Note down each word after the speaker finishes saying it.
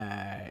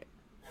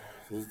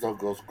This dog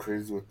goes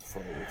crazy with the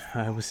fireworks.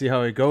 We'll see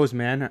how it goes,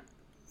 man.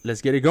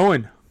 Let's get it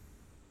going.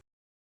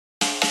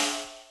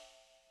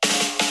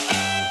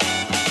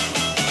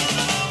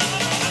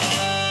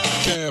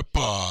 ¡Qué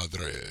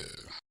padre!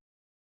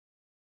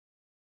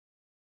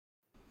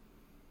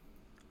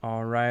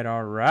 All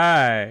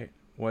right.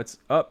 What's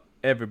up,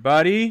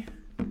 everybody?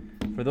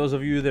 For those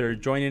of you that are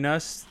joining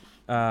us,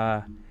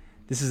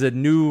 this is a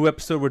new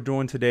episode we're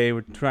doing today.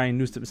 We're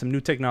trying some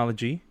new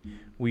technology.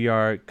 We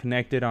are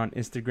connected on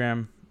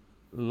Instagram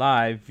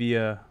Live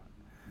via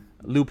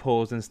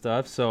loopholes and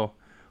stuff. So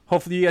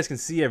hopefully you guys can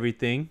see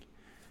everything.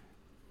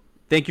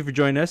 Thank you for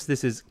joining us.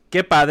 This is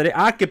Que Padre,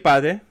 Que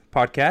Padre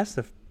podcast,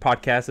 a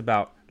podcast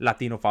about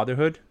Latino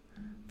fatherhood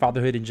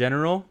in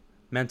general,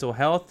 mental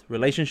health,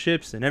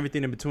 relationships, and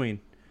everything in between.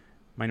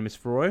 My name is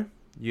Froy.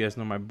 You guys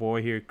know my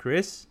boy here,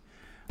 Chris.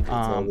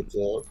 What's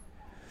up?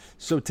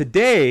 So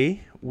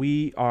today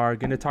we are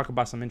going to talk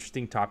about some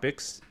interesting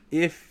topics.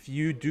 If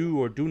you do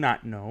or do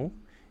not know,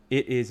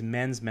 it is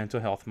Men's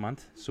Mental Health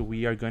Month. So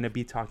we are going to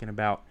be talking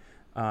about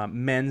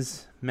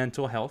men's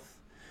mental health.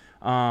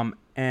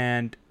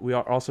 And we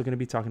are also going to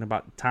be talking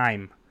about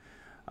time.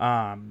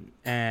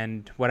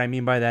 And what I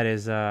mean by that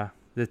is the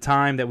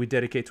time that we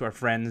dedicate to our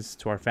friends,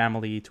 to our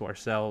family, to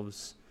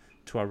ourselves,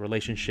 to our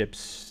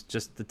relationships,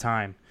 just the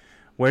time.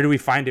 Where do we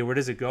find it? Where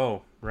does it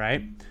go?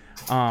 Right?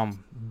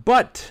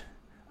 But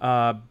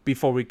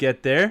before we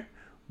get there,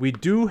 we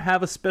do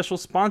have a special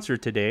sponsor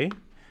today.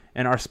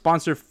 And our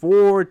sponsor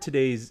for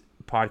today's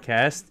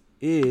podcast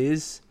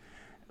is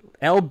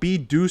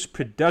LB Deuce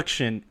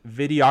Production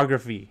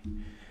Videography.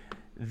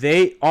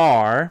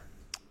 LB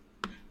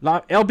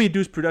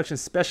Deuce Production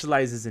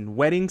specializes in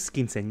weddings,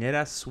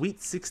 quinceañeras, sweet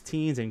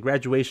 16s, and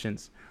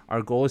graduations.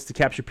 Our goal is to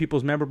capture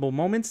people's memorable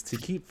moments to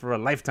keep for a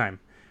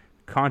lifetime.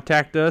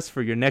 Contact us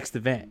for your next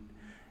event.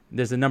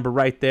 There's a number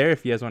right there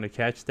if you guys want to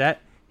catch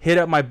that. Hit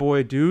up my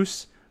boy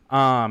Deuce.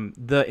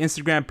 The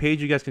Instagram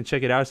page, you guys can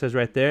check it out. It says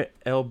right there,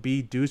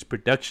 LB Deuce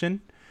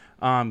Production.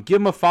 Give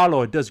him a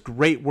follow. It does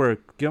great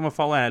work. Give him a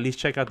follow and at least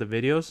check out the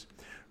videos.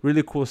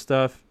 Really cool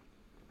stuff.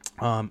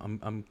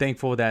 I'm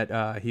thankful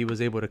that he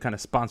was able to kind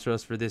of sponsor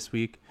us for this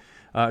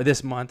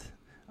month.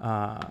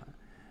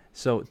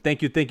 So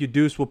thank you,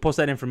 Deuce. We'll post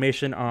that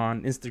information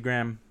on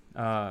Instagram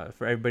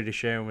for everybody to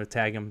share, and we'll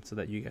tag him so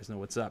that you guys know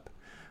what's up.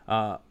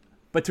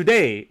 But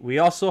today we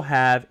also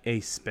have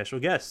a special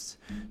guest.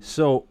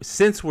 So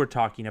since we're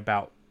talking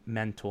about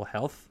mental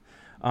health,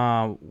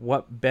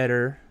 what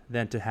better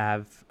than to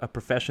have a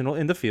professional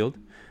in the field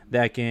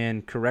that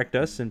can correct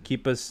us and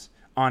keep us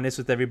honest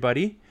with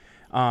everybody.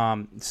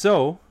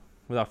 So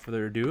without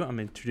further ado, I'm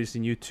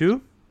introducing you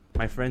to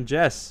my friend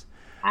Jess.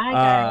 Hi,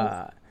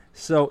 guys.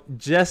 So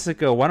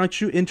Jessica, why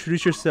don't you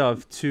introduce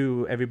yourself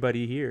to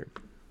everybody here?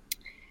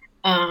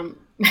 My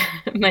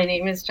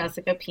name is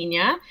Jessica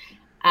Pina.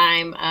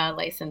 I'm a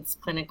licensed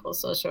clinical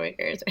social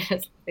worker. So I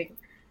just think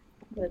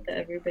with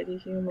everybody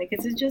here, I'm like,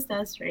 is it just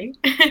us, right?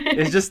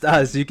 It's just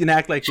us. You can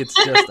act like it's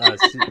just us.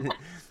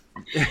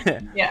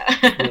 Yeah.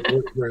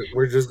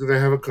 We're just gonna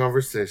have a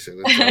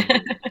conversation.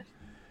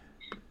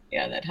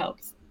 Yeah, that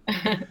helps.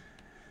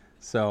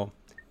 So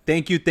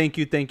thank you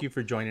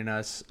for joining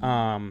us.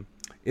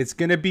 It's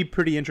gonna be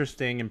pretty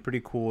interesting and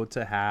pretty cool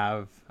to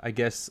have, I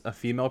guess, a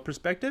female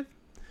perspective.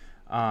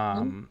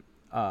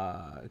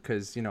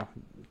 Because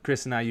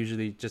Chris and I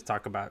usually just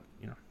talk about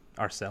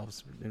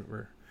ourselves.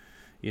 We're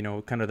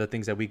kind of the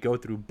things that we go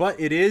through. But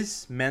it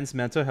is Men's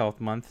Mental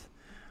Health Month,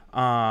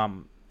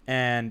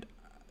 and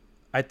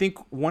I think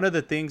one of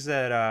the things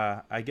that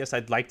I guess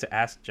I'd like to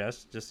ask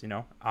Jess, just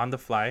on the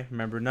fly.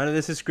 Remember, none of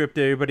this is scripted.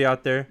 Everybody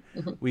out there,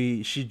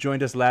 she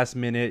joined us last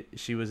minute.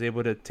 She was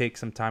able to take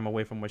some time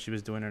away from what she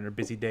was doing on her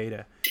busy day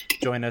to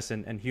join us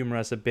and humor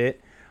us a bit.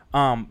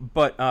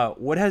 But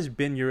what has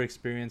been your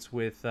experience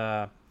with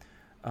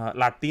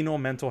Latino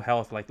mental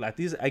health? Like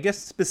Latinos, I guess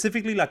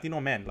specifically Latino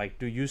men. Like,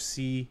 do you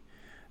see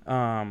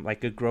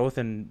like a growth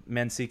in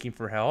men seeking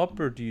for help,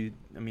 or do you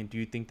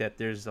think that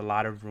there's a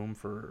lot of room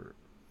for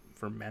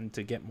men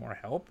to get more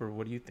help, or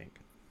what do you think?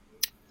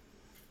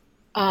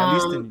 At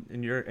least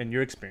in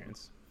your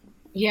experience.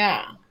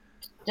 Yeah,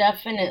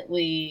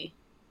 definitely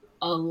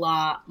a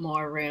lot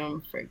more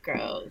room for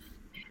growth.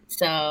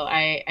 So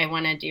I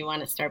want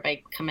to start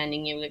by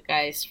commending you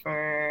guys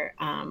for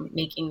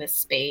making this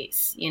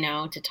space,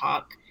 to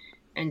talk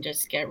and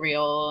just get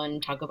real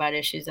and talk about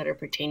issues that are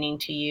pertaining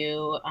to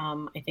you.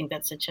 I think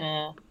that's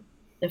the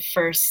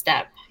first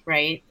step,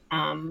 right?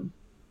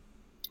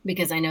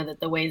 Because I know that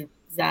the ways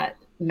that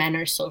men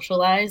are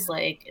socialized,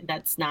 like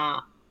that's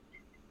not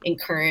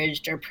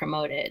encouraged or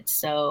promoted.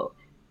 So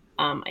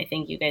I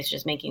think you guys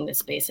just making the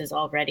space is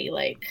already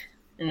like,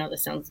 I know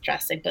this sounds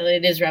drastic, but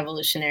it is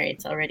revolutionary.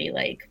 It's already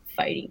like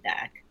fighting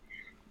back.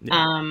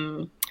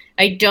 Yeah.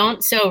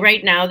 So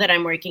right now that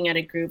I'm working at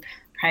a group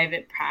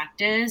private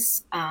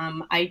practice,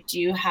 I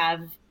do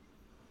have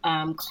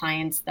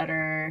clients that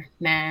are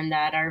men,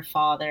 that are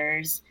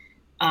fathers.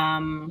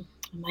 I'm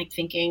like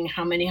thinking,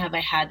 how many have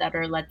I had that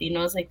are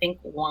Latinos? I think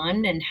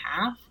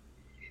 1.5.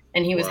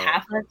 and he was Wow.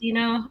 half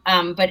Latino.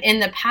 But in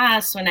the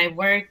past, when I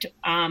worked,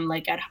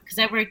 because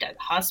I worked at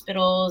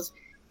hospitals,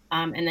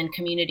 and then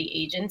community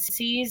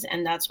agencies,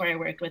 and that's where I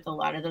worked with a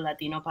lot of the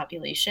Latino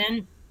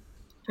population,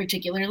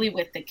 particularly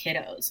with the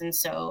kiddos. And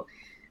so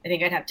I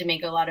think I'd have to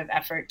make a lot of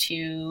effort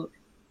to.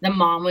 The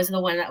mom was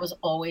the one that was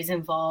always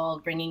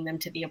involved, bringing them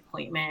to the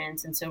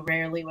appointments, and so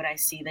rarely would I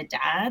see the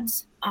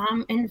dads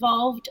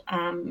involved.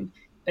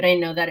 But I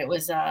know that it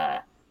was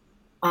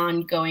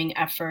ongoing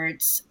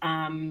efforts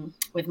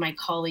with my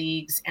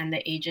colleagues and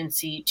the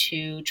agency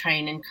to try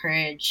and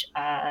encourage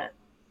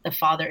the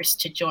fathers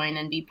to join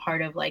and be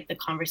part of like the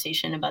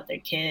conversation about their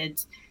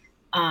kids,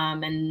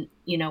 and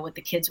what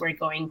the kids were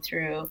going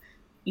through,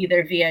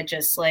 either via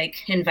just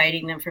like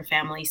inviting them for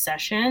family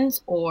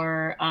sessions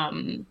or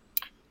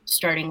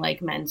starting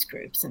like men's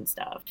groups and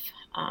stuff.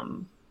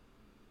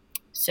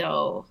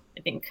 So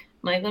I think,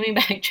 like, let me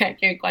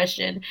backtrack your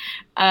question.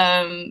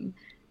 I'm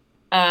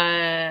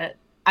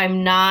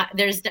not,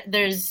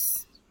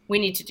 we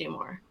need to do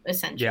more,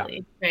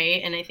 essentially. Yeah.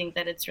 Right. And I think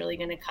that it's really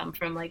going to come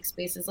from like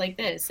spaces like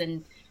this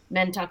and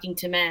men talking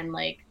to men,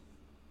 like,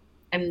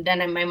 and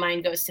then my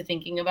mind goes to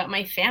thinking about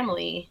my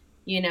family,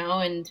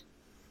 and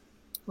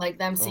like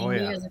them seeing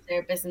me as a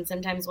therapist. And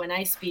sometimes when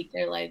I speak,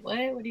 they're like, what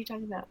are you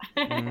talking about?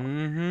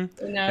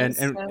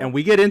 Mm-hmm. And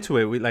we get into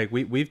it.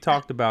 We've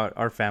talked about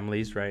our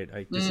families, right?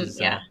 Like this is,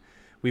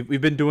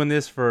 we've been doing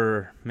this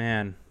for,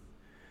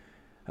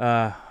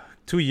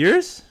 2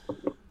 years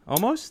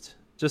almost,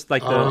 just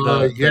like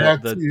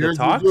the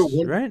talks,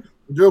 right?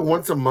 We do it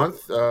once a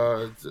month.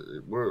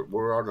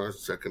 We're on our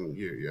second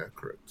year. Yeah,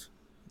 correct.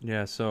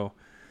 Yeah, so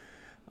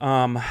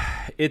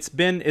it's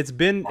been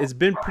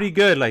pretty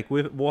good. Like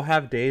we'll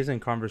have days and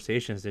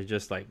conversations that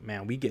just like,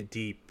 man, we get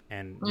deep,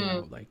 and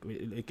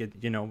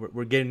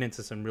we're getting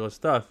into some real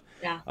stuff.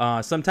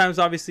 Yeah. Sometimes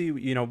obviously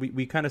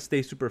we kind of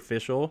stay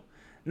superficial,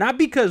 not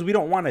because we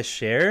don't want to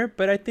share,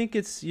 but I think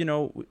it's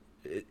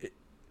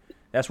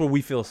that's where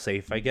we feel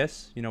safe, I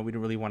guess. We don't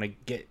really want to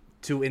get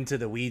too into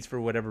the weeds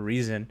for whatever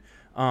reason.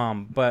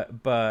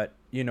 But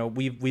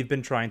we've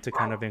been trying to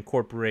kind of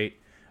incorporate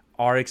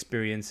our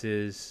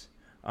experiences.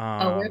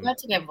 We're about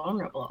to get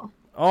vulnerable.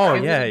 Oh,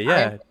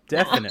 yeah,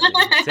 definitely.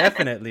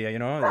 Definitely.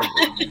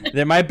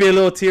 There might be a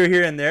little tear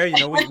here and there.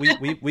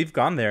 We've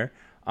gone there.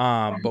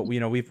 But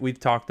we've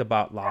talked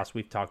about loss.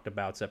 We've talked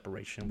about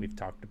separation. We've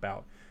talked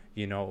about,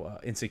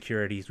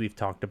 insecurities. We've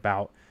talked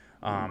about,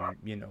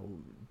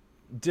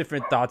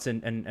 different thoughts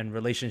and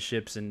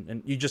relationships,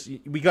 and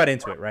we got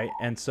into it, right?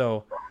 And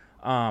so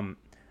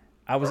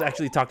I was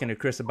actually talking to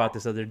Chris about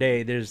this other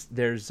day.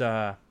 There's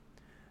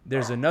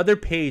another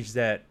page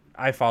that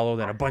I follow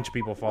that a bunch of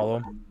people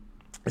follow.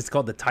 It's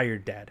called The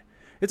Tired Dad.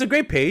 It's a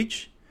great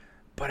page,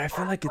 but I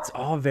feel like it's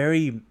all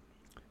very,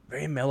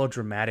 very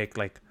melodramatic.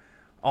 Like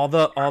all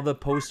the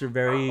posts are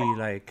very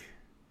like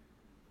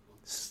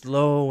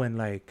slow and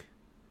like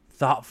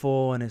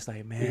thoughtful, and it's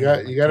like,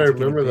 man, you gotta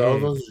remember that all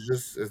those are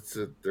just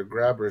they're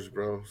grabbers,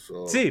 bro.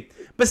 So see,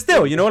 but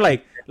still,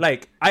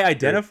 like I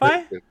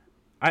identify,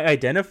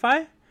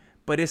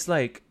 but it's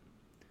like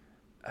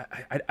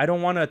I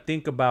don't want to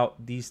think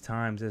about these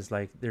times as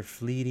like they're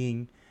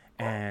fleeting,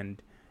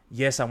 and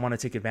yes, I want to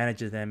take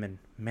advantage of them, and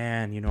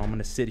man, I'm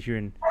gonna sit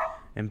here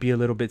and be a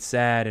little bit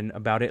sad and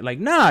about it. Like,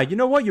 nah, you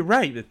know what? You're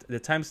right. The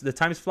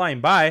time's flying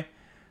by.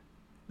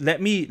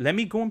 Let me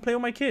go and play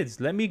with my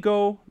kids. Let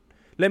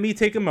me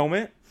take a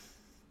moment,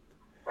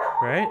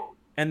 right?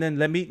 And then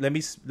let me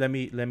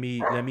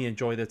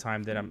enjoy the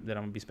time that I'm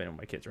gonna be spending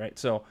with my kids, right?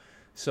 So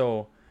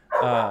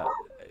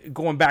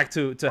going back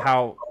to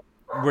how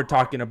we're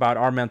talking about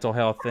our mental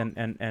health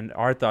and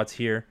our thoughts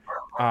here,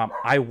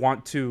 I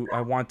want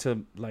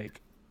to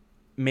like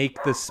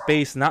make the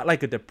space not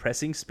like a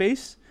depressing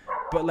space,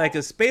 but like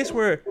a space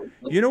where,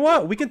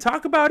 we can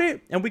talk about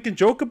it and we can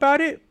joke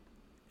about it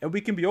and we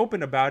can be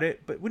open about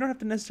it, but we don't have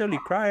to necessarily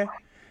cry.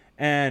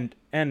 And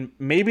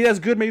maybe that's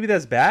good, maybe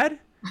that's bad.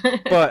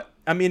 But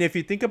I mean, if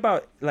you think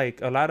about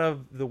like a lot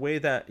of the way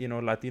that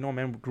Latino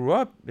men grew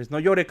up, there's no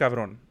llore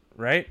cabrón,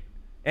 right?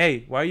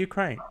 Hey, why are you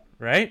crying,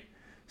 right?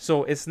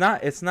 So it's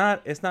not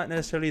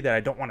necessarily that I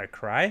don't want to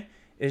cry.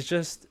 It's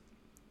just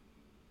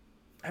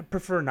I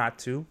prefer not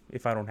to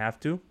if I don't have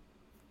to.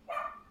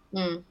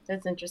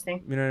 That's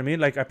interesting. You know what I mean?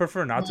 Like I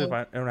prefer not to if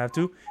I don't have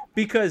to,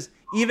 because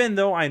even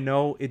though I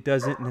know it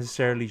doesn't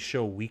necessarily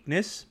show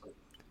weakness,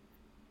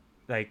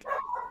 like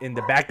in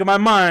the back of my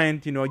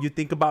mind, you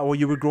think about when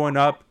you were growing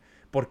up.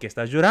 ¿Por qué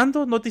estás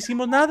llorando? ¿No te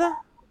hicimos nada?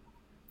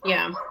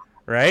 Yeah.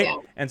 Right? Yeah.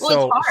 And well,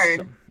 so it's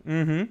hard.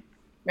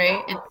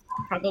 Right? It's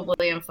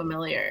probably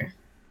unfamiliar.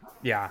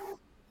 Yeah.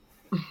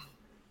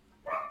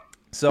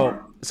 So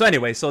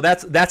anyway, so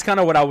that's kind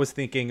of what I was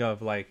thinking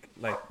of, like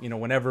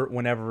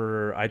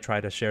whenever I try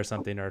to share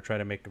something or try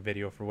to make a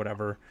video for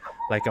whatever,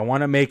 like I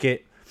want to make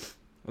it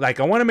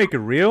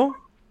real,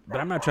 but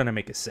I'm not trying to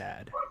make it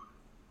sad.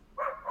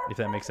 If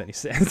that makes any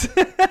sense.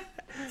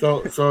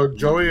 So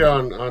Joey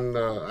on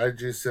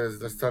IG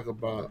says, let's talk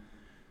about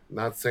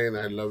not saying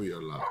I love you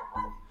a lot.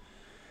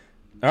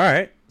 All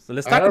right. So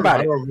let's talk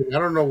about it. I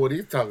don't know what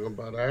he's talking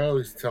about. I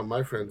always tell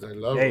my friends I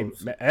love Hey, them.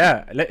 So,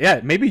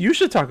 yeah. Maybe you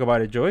should talk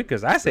about it, Joey,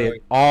 because I say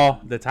it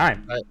all the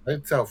time. I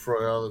tell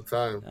Freud all the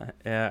time.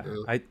 Yeah,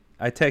 You know?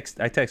 I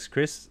text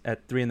Chris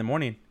at 3 in the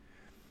morning.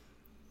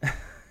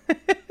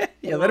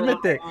 Yeah, let him Wow.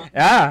 admit.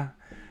 Yeah,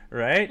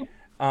 right.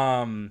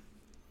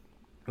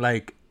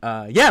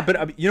 Yeah,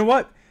 but you know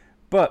what?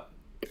 But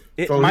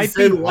it So might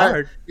be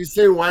hard. He's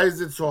saying why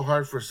is it so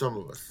hard for some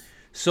of us?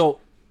 So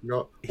You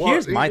know, well,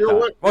 here's my you know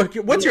thought. what? Okay,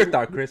 what's your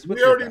thought, Chris? We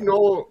What's your already thought?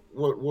 know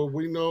what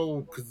we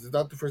know because it's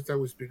not the first time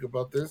we speak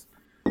about this.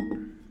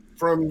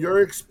 From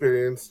your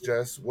experience,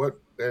 Jess, what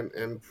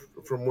and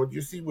from what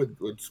you see with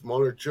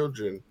smaller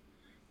children,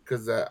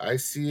 because I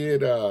see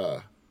it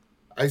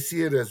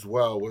as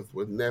well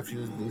with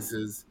nephews,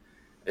 nieces,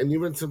 and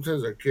even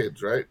sometimes our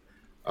kids, right?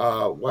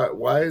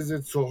 Why is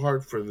it so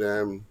hard for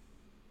them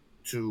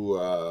to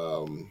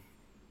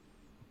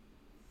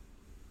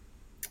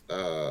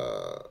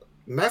uh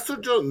not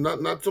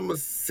so much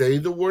say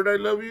the word I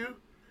love you,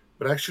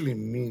 but actually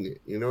mean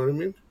it. You know what I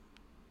mean?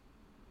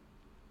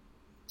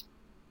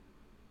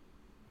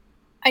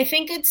 I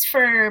think it's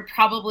for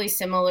probably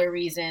similar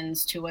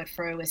reasons to what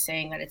Freud was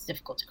saying, that it's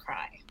difficult to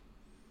cry.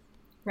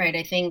 Right.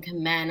 I think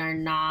men are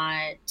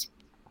not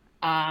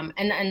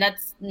and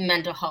that's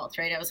mental health,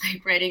 right? I was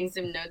like writing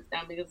some notes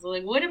down because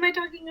like, what am I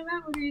talking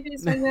about? What are you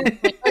guys talking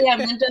about? Like, oh yeah,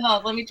 mental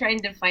health. Let me try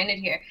and define it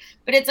here.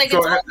 But it's like So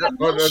it's all no,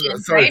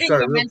 emotions, sorry, right? And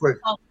sorry, your real mental quick.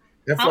 health.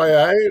 Huh?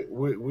 FYI,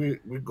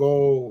 we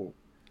go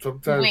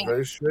sometimes Wing.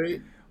 very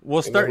straight,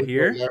 We'll and then start we go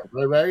here, left,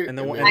 right, and then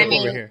and we'll then end I up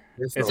over mean, here.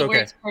 It's slow. it okay.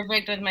 works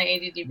perfect with my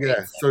ADD brain.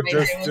 Yeah. So So my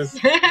brain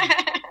just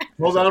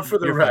was hold on for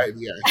the You're fine. ride.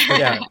 Yeah.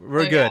 Yeah, we're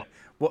oh yeah. good.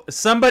 Well,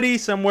 somebody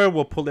somewhere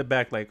will pull it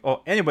back. Like,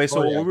 oh, anyway. So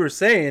Oh what yeah. we were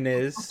saying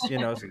is,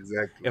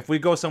 Exactly. if we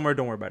go somewhere,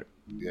 don't worry about it.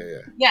 Yeah. Yeah.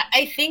 Yeah,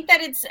 I think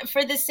that it's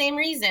for the same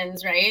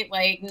reasons, right?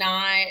 Like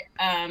not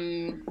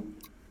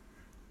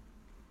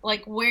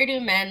like where do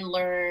men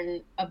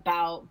learn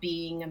about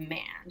being a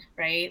man,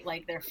 right?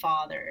 Like their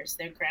fathers,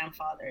 their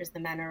grandfathers, the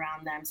men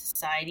around them,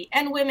 society,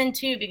 and women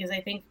too, because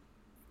I think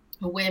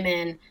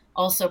women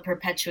also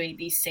perpetuate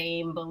these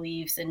same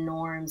beliefs and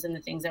norms and the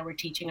things that we're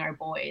teaching our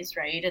boys,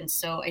 right? And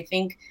so I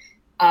think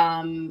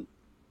um,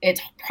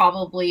 it's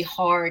probably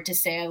hard to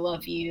say I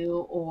love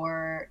you,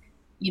 or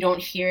you don't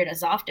hear it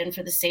as often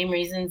for the same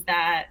reasons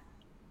that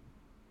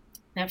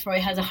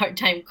Freud has a hard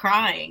time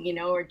crying,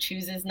 or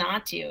chooses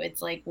not to.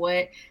 It's like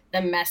what the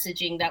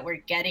messaging that we're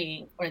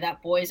getting, or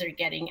that boys are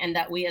getting, and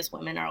that we as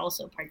women are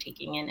also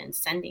partaking in and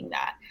sending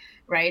that,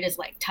 right? Is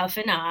like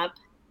toughen up.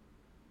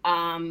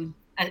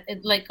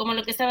 Like como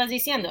lo que estabas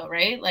diciendo,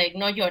 right? Like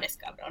no llores,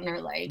 cabrón, or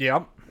like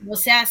Yep. no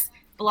seas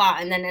blah,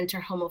 and then enter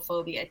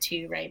homophobia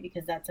too, right?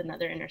 Because that's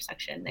another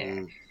intersection there.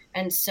 Mm.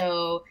 And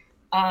so,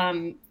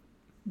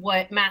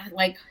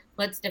 like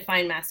let's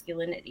define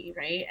masculinity,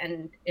 right?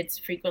 And it's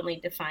frequently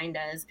defined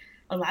as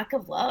a lack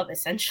of love,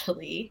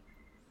 essentially,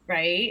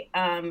 right?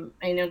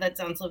 I know that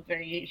sounds like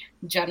very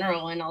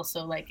general and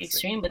also like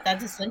extreme, but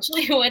that's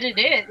essentially what it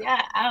is.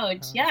 Yeah,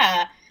 ouch.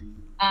 Yeah.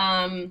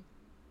 Um,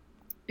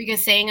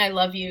 because saying I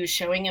love you,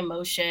 showing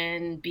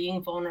emotion,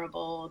 being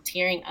vulnerable,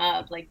 tearing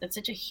up, like that's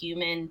such a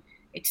human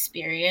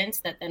experience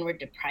that then we're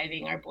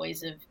depriving our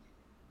boys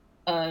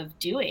of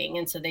doing,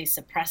 and so they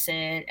suppress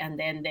it, and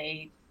then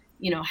they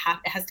it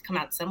has to come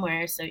out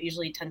somewhere, so it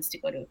usually tends to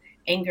go to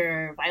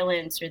anger,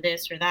 violence, or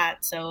this or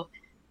that. So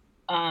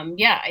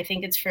yeah, I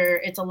think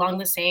it's along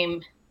the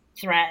same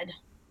thread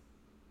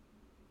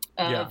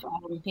Yeah. of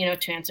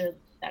to answer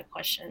that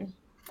question.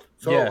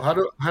 So Yeah.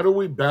 how do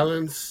we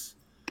balance?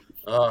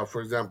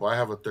 For example, I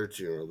have a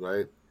 13-year-old,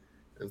 right?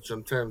 And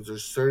sometimes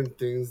there's certain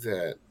things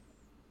that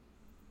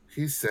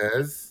he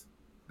says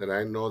that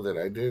I know that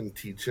I didn't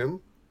teach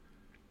him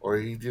or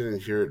he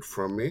didn't hear it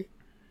from me,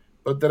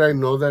 but that I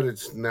know that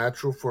it's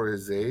natural for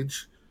his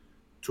age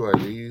to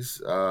at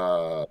least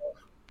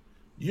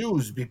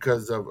use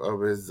because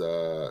of his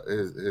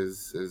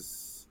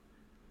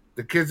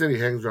the kids that he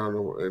hangs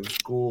around in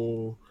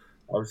school,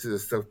 obviously the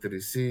stuff that he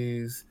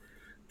sees,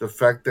 the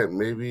fact that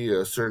maybe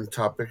a certain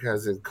topic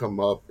hasn't come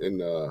up in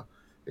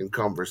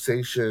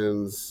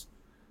conversations.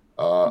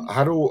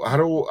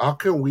 How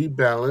can we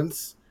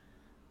balance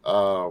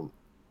um,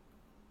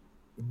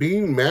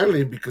 being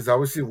manly, because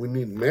obviously we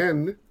need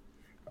men.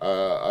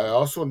 I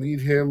also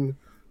need him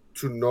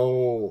to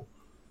know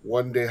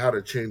one day how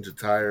to change a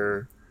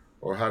tire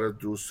or how to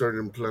do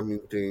certain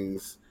plumbing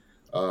things,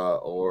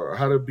 or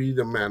how to be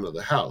the man of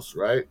the house,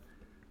 right?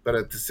 But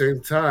at the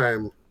same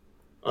time,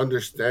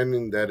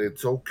 understanding that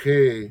it's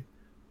okay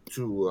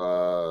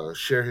to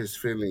share his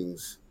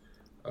feelings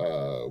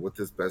with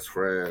his best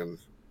friend,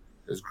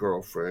 his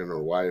girlfriend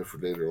or wife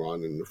later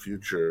on in the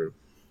future,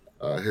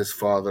 his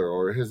father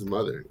or his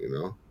mother.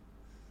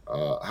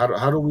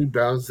 How do we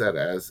balance that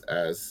as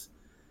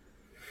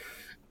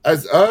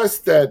us,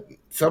 that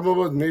some of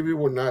us maybe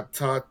were not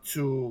taught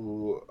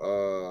to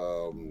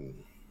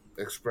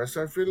express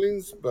our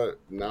feelings, but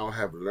now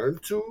have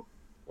learned to,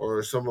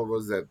 or some of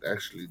us that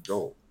actually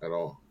don't at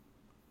all?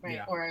 Right,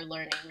 Yeah. or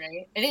learning,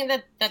 right? I think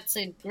that's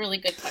a really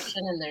good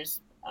question, and there's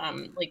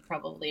like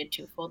probably a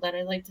twofold that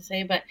I'd like to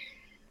say. But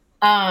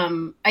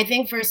I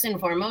think first and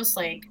foremost,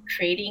 like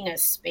creating a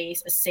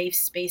space, a safe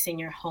space in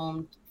your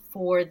home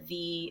for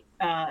the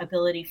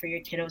ability for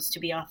your kiddos to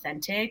be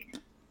authentic,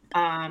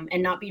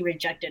 and not be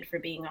rejected for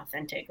being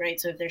authentic, right?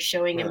 So if they're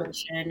showing Right.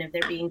 emotion, if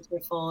they're being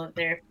tearful, if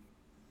they're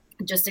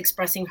just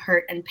expressing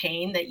hurt and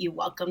pain, that you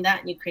welcome that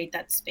and you create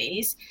that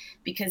space.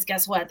 Because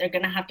guess what, they're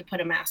going to have to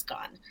put a mask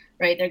on,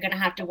 right? They're going to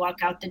have to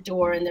walk out the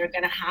door, and they're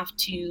going to have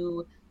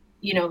to,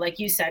 you know, like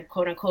you said,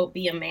 quote unquote,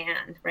 be a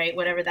man, right?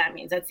 Whatever that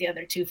means. That's the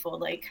other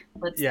twofold. Like,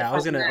 let's Yeah, define I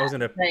was that,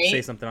 gonna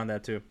say right? something on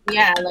that too.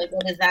 Yeah, like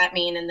what does that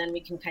mean? And then we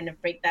can kind of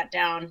break that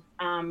down.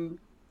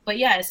 But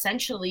yeah,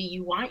 essentially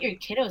you want your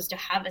kiddos to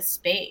have a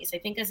space. I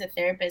think as a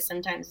therapist,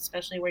 sometimes,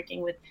 especially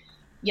working with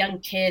young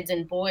kids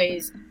and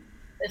boys,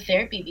 the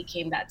therapy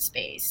became that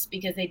space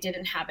because they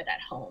didn't have it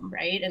at home,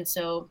 right? And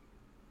so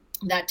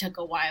that took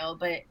a while,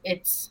 but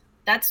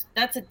that's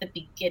at the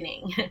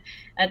beginning.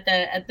 At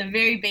the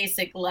very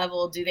basic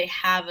level, do they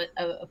have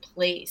a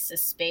place, a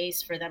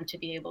space for them to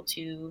be able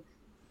to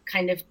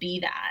kind of be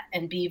that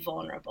and be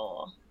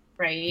vulnerable,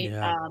 right?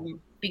 Yeah.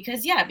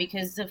 Because yeah,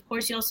 because of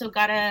course you also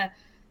gotta,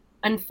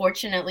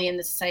 unfortunately, in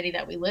the society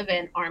that we live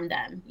in, arm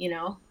them, you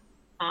know,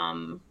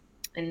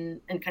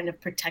 and kind of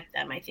protect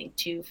them, I think,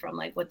 too, from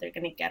like what they're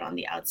going to get on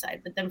the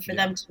outside. But then for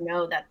Yeah. them to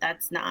know that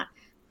that's not,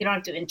 you don't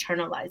have to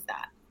internalize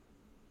that,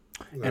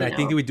 And you I Right.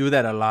 think know. we do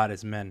that a lot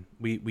as men.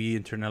 We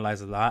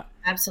internalize a lot,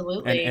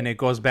 Absolutely. and it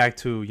goes back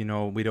to, you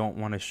know, we don't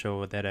want to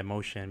show that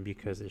emotion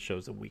because it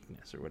shows a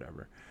weakness or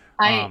whatever.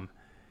 I Um,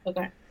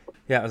 Okay.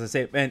 yeah, as I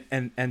say,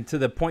 and to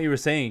the point you were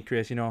saying,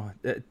 Chris, you know,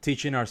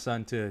 teaching our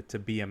son to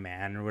be a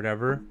man or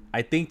whatever.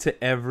 I think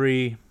to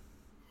every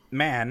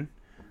man,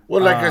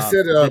 Well, like I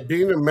said, the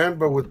being a man,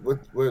 but with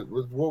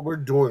what we're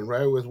doing,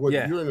 right? With what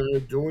yeah, you and I are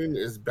doing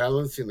is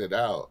balancing it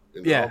out,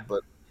 you know. yeah,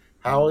 But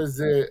how is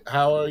it?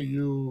 How are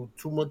you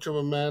too much of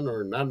a man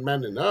or not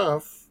man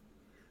enough?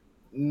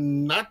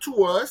 Not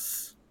to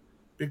us,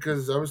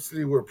 because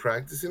obviously we're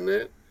practicing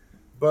it,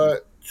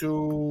 but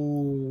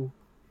to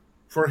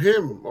for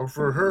him or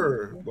for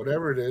her,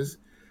 whatever it is,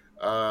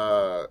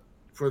 uh,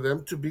 for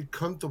them to be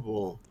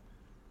comfortable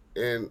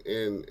in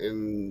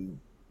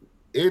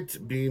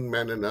it being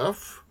man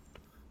enough,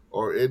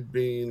 or it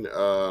being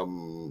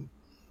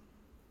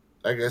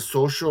I guess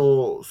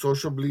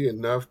sociably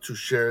enough to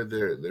share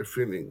their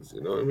feelings.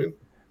 You know what I mean?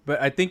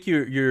 but I think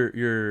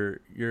you're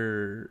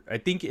I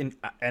think in,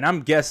 and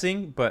I'm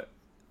guessing, but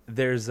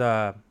there's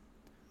a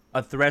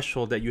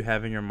threshold that you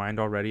have in your mind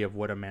already of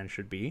what a man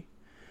should be.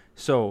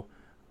 So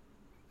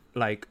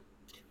like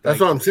That's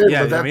what I'm saying. yeah,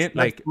 But you know what I mean? that's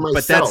Like, for but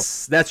myself.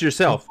 that's That's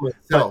yourself. for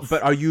But myself.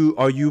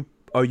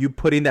 are you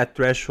putting that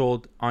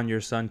threshold on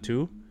your son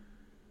too?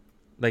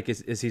 Like,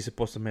 is he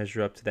supposed to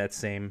measure up to that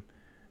same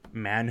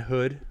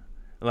manhood?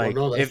 Well, Like,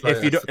 no, that's why I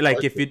if you asked don't the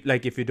question.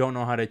 like if you don't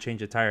know how to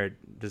change a tire,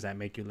 does that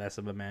make you less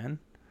of a man?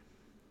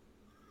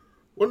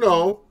 Well,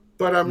 no,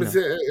 but I'm No,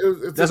 saying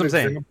it's that's an what I'm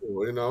saying.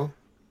 example. You know,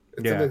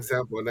 it's an Yeah,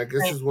 example, and I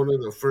guess Right. it's one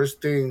of the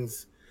first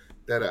things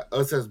that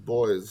us as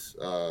boys,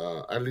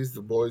 at least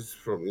the boys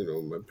from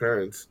my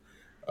parents,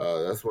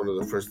 that's one of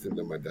the first things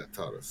that my dad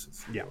taught us.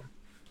 Is, yeah.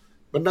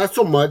 but not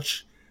so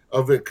much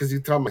of it because he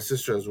taught my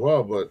sister as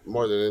well, but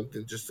more than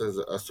anything, just as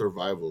a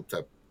survival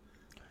type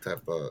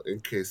in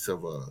case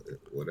of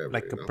whatever,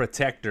 Like a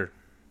protector.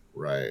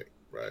 Right,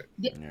 right.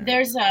 Yeah.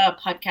 There's a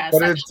podcast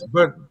But it's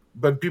actually.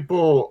 but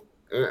people,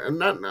 and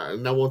not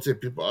and I won't say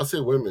people. I'll say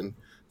women.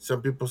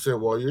 Some people say,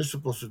 "Well, you're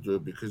supposed to do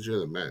it because you're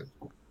the man."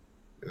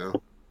 You know.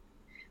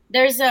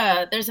 There's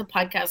a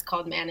podcast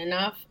called Man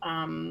Enough.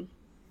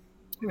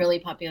 Really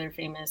popular,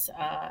 famous.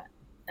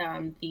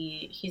 The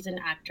He's an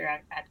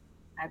actor,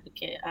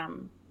 advocate.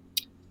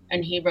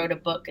 And he wrote a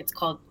book. It's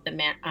called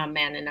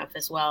Man Enough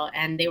as well.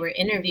 And they were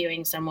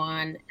interviewing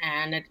someone,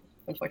 and I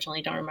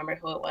unfortunately don't remember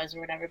who it was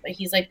or whatever. But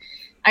he's like,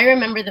 I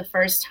remember the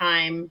first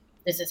time.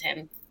 This is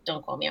him.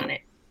 Don't quote me on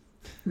it.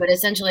 But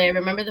essentially, I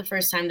remember the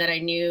first time that I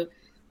knew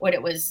what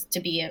it was to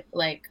be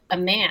like a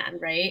man,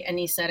 right? And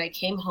he said, I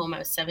came home. I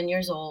was 7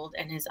 years old,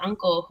 and his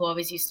uncle, who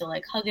always used to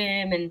like hug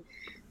him and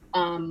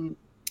um,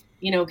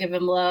 give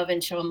him love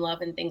and show him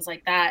love and things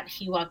like that.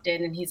 He walked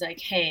in and he's like,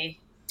 "Hey,"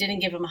 didn't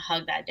give him a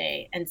hug that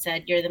day and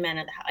said, "You're the man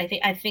of the house."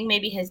 I think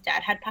maybe his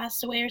dad had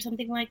passed away or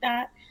something like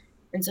that,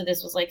 and so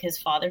this was like his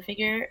father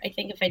figure. I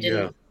think if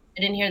Yeah.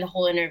 I didn't hear the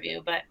whole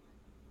interview, but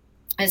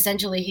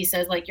essentially he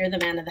says like, "You're the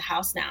man of the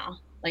house now.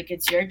 Like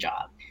it's your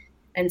job."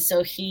 And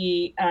so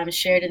he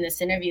shared in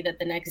this interview that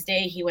the next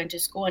day he went to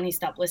school and he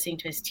stopped listening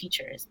to his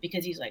teachers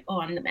because he's like,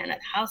 "Oh, I'm the man of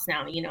the house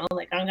now,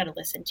 like I don't got to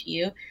listen to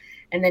you."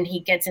 And then he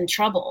gets in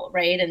trouble,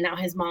 right? And now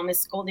his mom is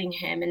scolding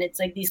him. And it's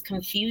like these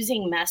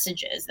confusing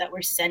messages that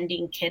we're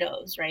sending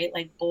kiddos, right?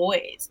 Like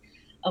boys,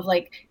 of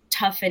like,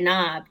 toughen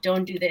up,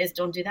 don't do this,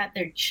 don't do that.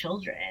 They're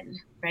children,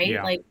 right?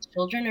 Yeah. Like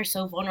children are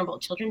so vulnerable.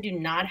 Children do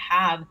not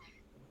have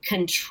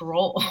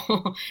control.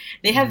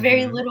 They have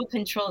very Mm-hmm. little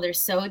control. They're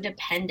so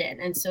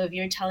dependent. And so if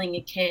you're telling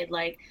a kid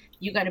like,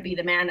 you got to be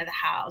the man of the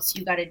house,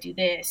 you got to do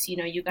this,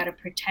 you got to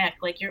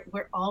protect, like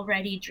we're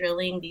already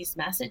drilling these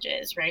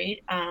messages,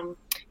 right?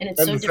 and it's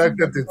And so the fact different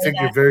that than the they way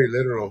take it that, very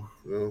literal,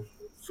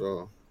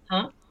 so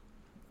huh?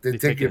 they They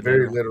take take it it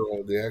very literal.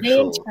 literal, the They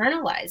actual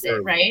internalize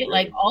it, term. right? Yeah.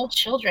 Like all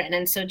children.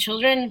 And so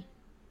children,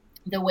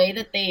 the way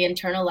that they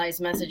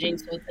internalize messaging,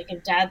 so it's like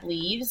if dad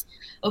leaves,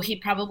 oh, he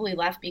probably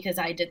left because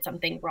I did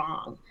something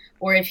wrong.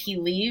 Or if he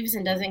leaves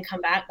and doesn't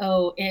come back,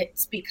 oh,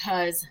 it's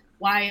because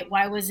why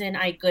wasn't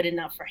I good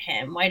enough for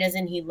him? Why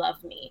doesn't he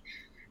love me?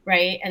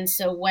 Right? And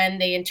so when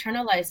they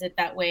internalize it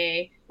that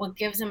way, what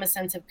gives them a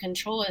sense of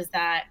control is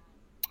that,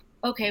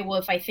 okay, well,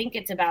 if I think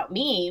it's about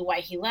me,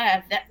 why he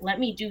left, that let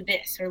me do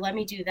this or let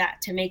me do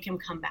that to make him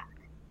come back.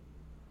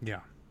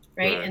 Yeah.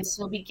 Right? Right. And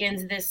so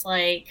begins this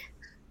like,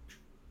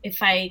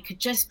 if I could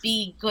just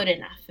be good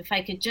enough, if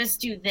I could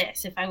just do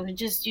this, if I would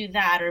just do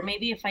that, or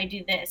maybe if I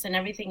do this, and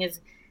everything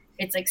is,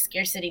 it's like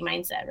scarcity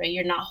mindset, right?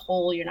 You're not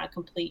whole, you're not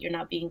complete, you're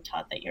not being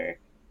taught that you're,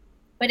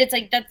 but it's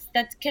like that's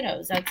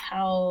kiddos. That's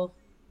how,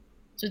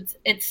 so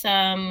it's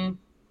and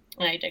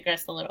I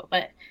digressed a little,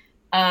 but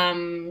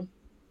um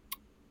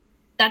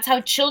that's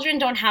how children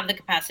don't have the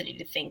capacity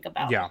to think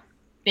about Yeah.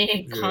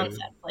 big Yeah.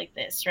 concepts like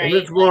this, And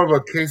right? it's more of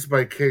a case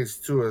by case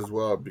too, as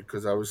well,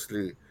 because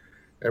obviously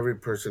every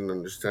person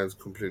understands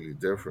completely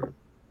different.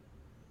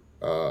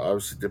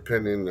 Obviously,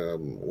 depending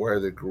where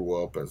they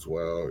grew up as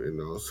well.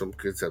 Some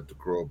kids have to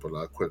grow up a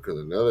lot quicker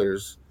than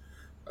others,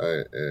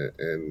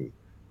 and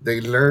they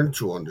learn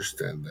to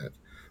understand that.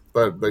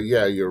 But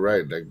yeah, you're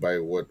right. Like by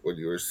what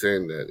you were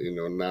saying, that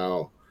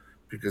now,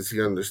 because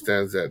he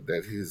understands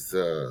that he's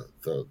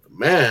the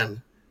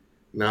man.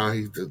 Now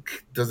he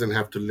doesn't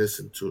have to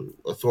listen to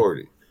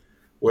authority,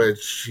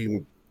 which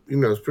he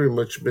is pretty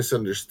much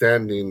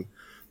misunderstanding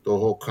the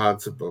whole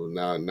concept of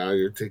now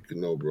you're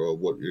taking over of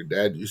what your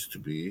dad used to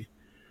be.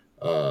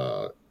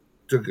 uh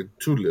Took it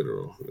too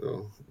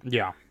literal.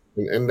 Yeah.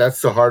 And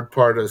that's the hard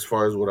part as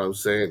far as what I'm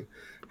saying.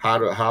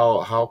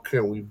 How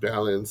can we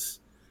balance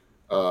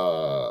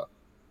uh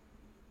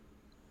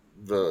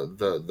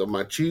the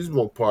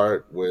machismo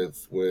part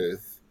with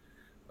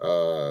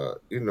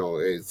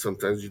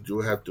sometimes you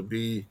do have to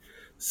be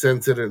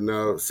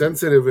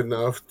sensitive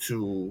enough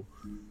to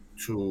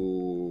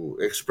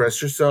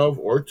express yourself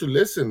or to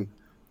listen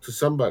to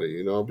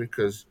somebody,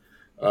 because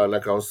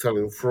like I was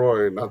telling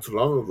Freud not too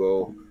long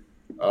ago,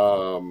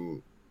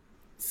 um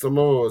some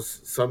of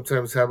us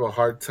sometimes have a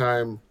hard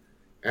time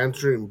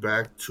answering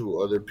back to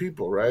other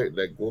people, right?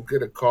 Like we'll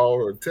get a call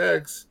or a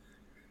text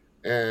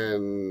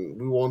and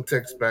we won't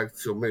text back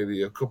till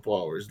maybe a couple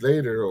hours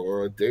later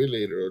or a day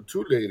later or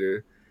two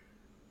later.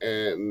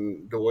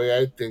 And the way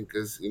I think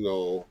is,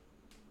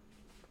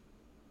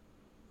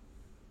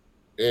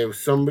 if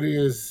somebody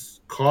is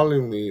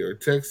calling me or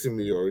texting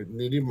me or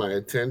needing my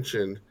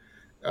attention,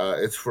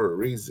 it's for a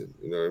reason,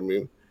 you know what I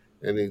mean?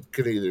 And it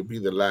could either be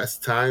the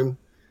last time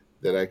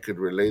that I could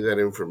relay that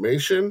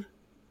information,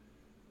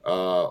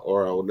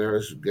 or I will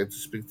never get to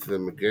speak to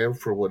them again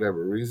for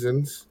whatever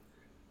reasons.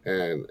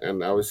 And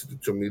obviously,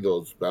 to me,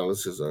 those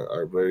balances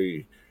are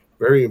very,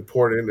 very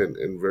important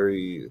and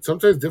very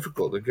sometimes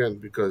difficult again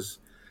because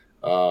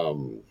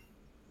um,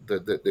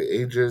 the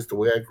ages, the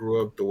way I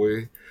grew up, the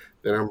way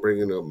that I'm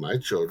bringing up my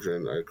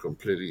children are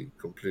completely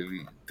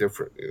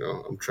different.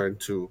 I'm trying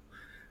to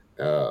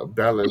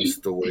balance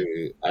the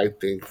way I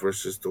think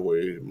versus the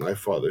way my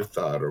father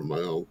thought, or my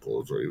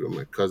uncles, or even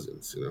my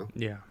cousins.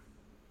 Yeah.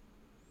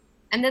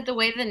 And that the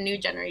way the new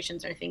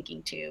generations are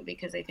thinking too,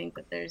 because I think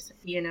that there's,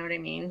 you know what I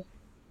mean?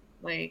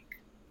 Like,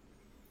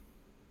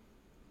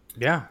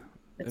 Yeah.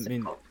 I it's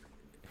mean, difficult.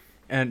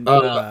 and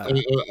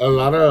A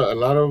lot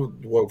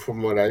of what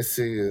from what I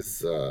see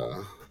is,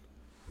 and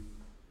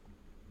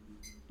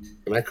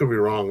I could be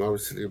wrong,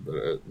 obviously,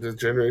 but the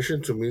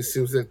generation to me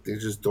seems like they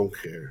just don't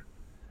care.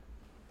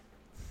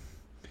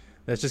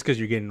 that's just because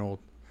you're getting old.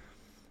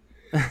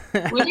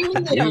 What do you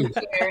mean they don't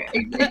Jeez.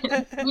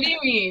 care? What do you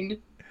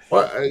mean?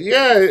 Well,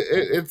 yeah,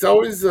 it's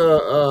always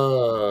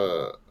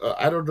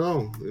I don't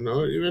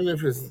know, even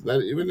if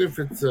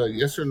it's a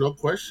yes or no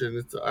question,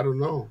 it's I don't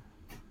know.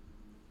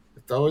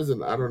 It's always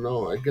an I don't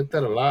know. I get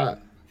that a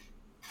lot,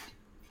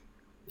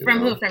 you From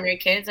who? know. From your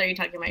kids? Are you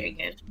talking about your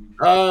kids?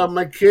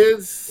 My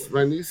kids,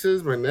 my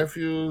nieces, my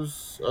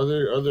nephews,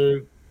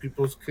 other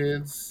people's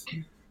kids.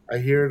 I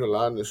hear it a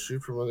lot in the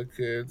street from other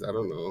kids. I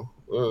don't know.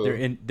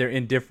 They're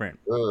indifferent.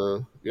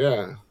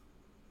 Yeah.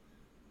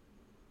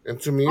 And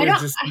to me, I it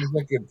don't. just seems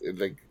like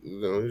like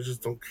you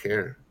just don't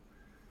care.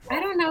 I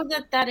don't know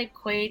that that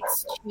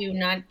equates to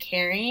not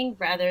caring,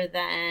 rather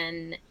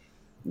than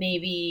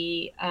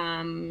maybe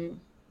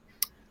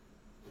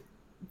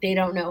they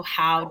don't know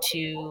how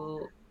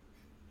to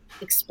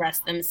express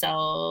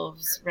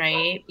themselves,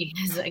 right?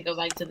 Because I go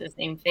back to the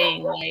same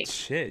thing. Like,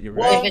 Shit, you're if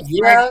right. Well, it's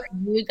hard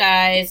yeah, for you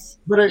guys,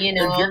 but again,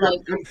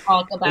 like to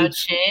talk about I'm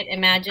shit,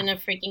 imagine a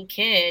freaking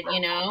kid.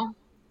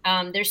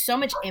 There's so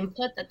much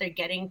input that they're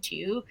getting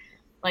to,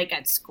 like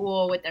at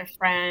school, with their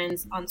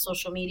friends, on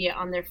social media,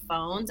 on their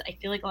phones. I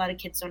feel like a lot of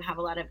kids don't have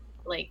a lot of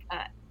like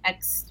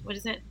what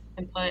is it?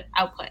 Input,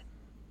 output,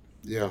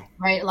 yeah.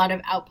 right? A lot of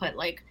output.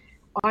 Like,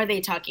 are they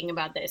talking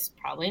about this?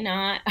 Probably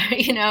not.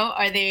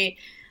 Are they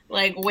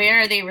Like,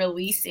 where are they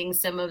releasing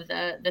some of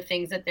the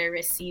things that they're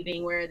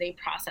receiving? Where are they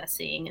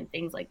processing and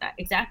things like that?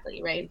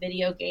 Exactly, right?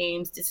 Video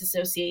games,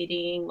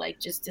 disassociating, like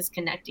just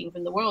disconnecting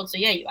from the world. So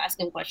yeah, you ask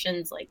them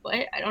questions like,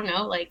 what? I don't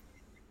know, like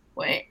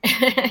what?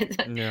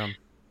 Yeah.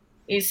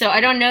 So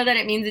I don't know that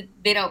it means that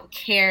they don't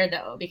care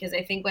though, because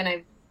I think when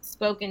I've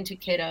spoken to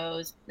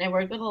kiddos, and I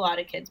worked with a lot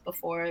of kids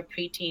before,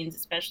 preteens,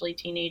 especially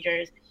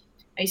teenagers.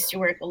 I used to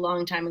work a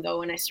long time ago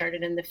when I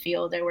started in the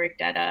field. I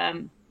worked at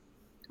a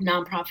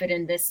nonprofit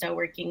in Vista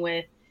working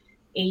with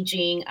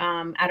aging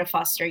out of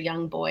foster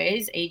young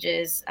boys,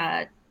 ages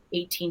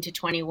 18 to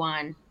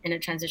 21 in a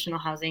transitional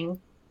housing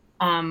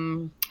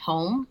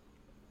home.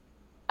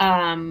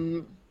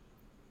 Where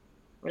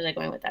was I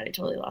going with that? I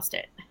totally lost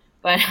it.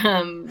 But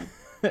A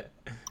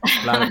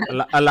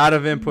lot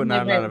of input,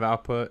 not a lot of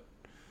output.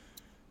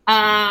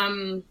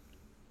 um,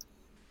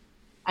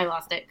 I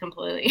lost it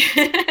completely.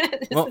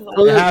 Well,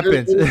 So it then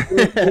happens.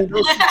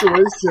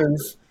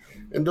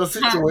 in those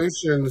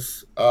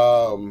situations,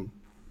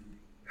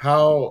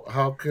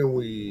 how can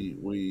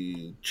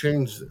we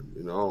change them?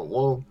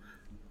 Well,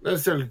 not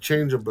necessarily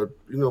change them, but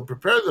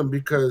prepare them,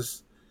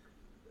 because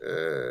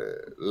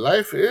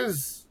life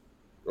is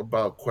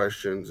about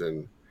questions,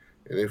 and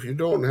if you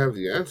don't have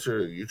the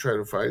answer, you try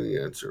to find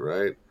the answer,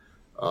 right?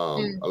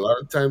 Mm. A lot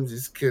of times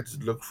these kids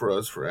look for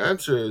us for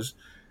answers,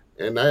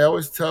 and I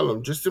always tell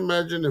them, just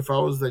imagine if I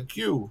was like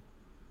you,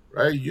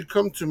 right? You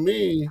come to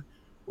me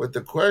with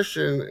the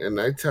question, and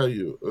I tell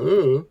you,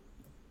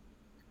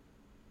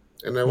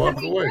 and I Yeah, Yeah. walk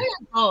but you're away.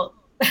 an adult.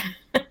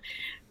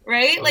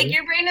 Right? Like Mhm.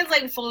 your brain is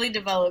like fully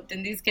developed,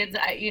 and these kids,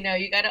 you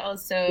got to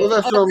also. Well, Oh,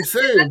 that's what I'm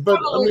saying. that's But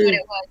I probably what mean,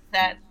 it was.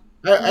 That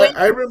I when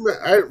I, I remember.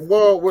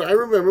 I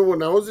remember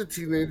when I was a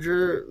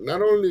teenager.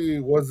 Not only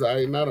was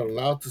I not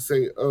allowed to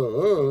say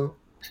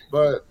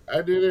but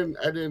I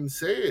didn't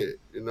say it.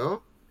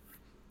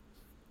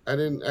 I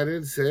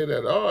didn't say it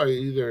at all.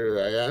 Either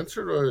I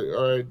answered, or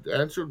I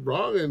answered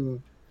wrong,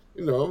 and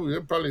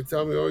you'll probably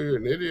tell me, "Oh, you're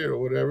an idiot" or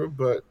whatever.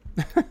 But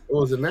it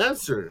was an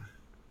answer.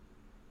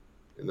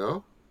 You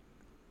know.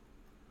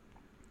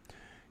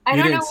 I You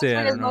don't didn't know which say, I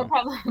one is don't more know.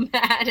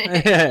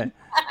 problematic. Yeah.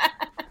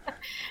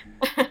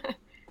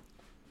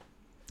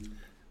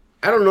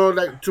 I don't know.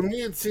 Like, to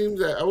me, it seems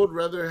that I would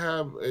rather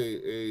have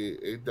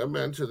a dumb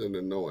answer than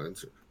a no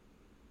answer.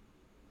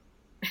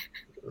 You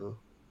know?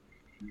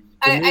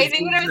 To me, it I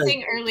think what seems I was like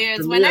saying earlier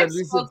to is when me, I've at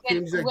least, it spoken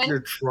seems like when. you're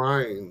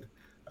trying,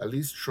 at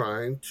least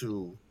trying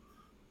to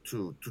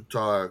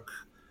talk,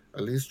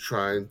 at least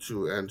trying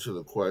to answer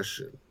the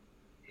question.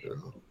 You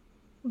know?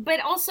 But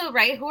also,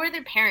 right, who are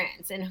their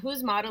parents and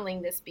who's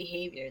modeling this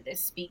behavior, this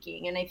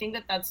speaking? And I think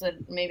that that's what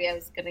maybe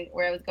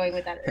where I was going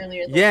with that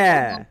earlier. Like, have you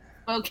Yeah.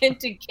 spoken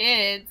to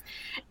kids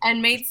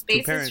and made Two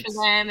spaces for parents.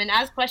 them and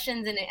asked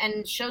questions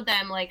and showed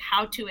them like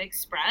how to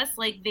express?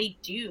 Like they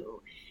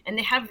do, and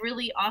they have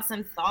really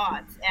awesome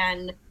thoughts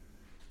and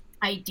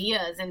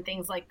ideas and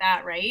things like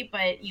that, right?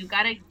 But you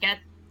got to get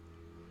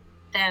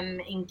them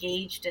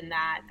engaged in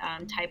that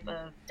type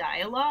of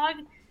dialogue,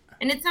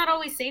 and it's not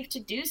always safe to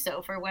do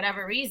so for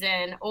whatever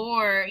reason,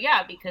 or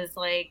yeah, because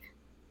like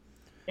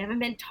they haven't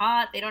been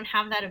taught, they don't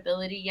have that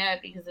ability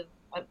yet because of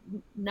a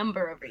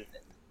number of reasons.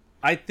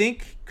 I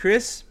think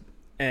Chris,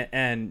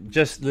 and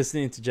just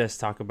listening to Jess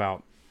talk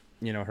about,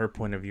 her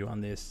point of view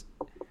on this,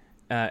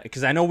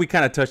 because I know we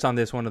kind of touched on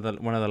this one of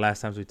the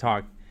last times we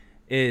talked,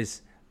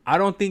 is I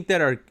don't think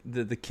that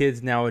the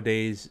kids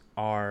nowadays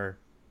are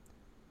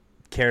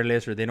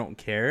careless or they don't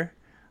care.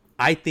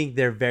 I think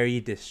they're very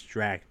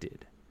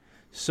distracted.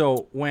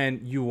 So when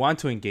you want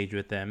to engage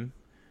with them,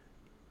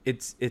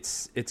 it's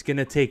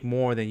gonna take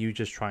more than you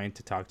just trying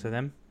to talk to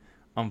them.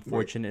 Right.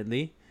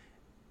 Unfortunately,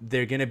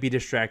 they're gonna be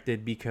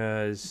distracted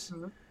because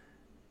Mhm.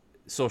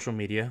 social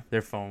media,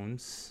 their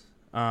phones.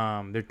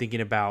 They're thinking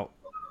about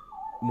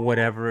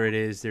whatever it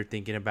is they're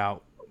thinking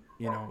about.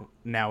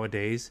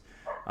 Nowadays,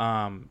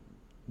 um,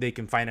 they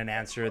can find an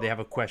answer. They have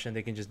a question.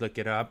 They can just look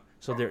it up.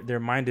 So their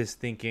mind is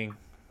thinking.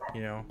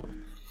 You know.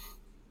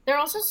 They're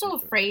also so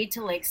afraid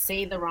to like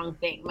say the wrong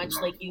thing, much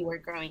like you were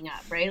growing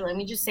up, right? Let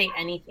me just say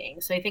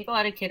anything. So I think a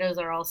lot of kiddos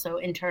are also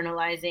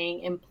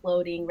internalizing,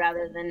 imploding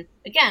rather than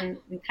again,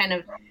 kind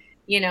of,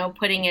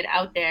 putting it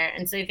out there.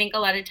 And so I think a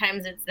lot of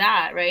times it's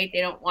that, right? They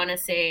don't want to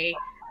say.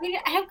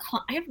 I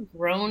have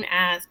grown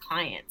ass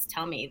clients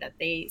tell me that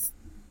they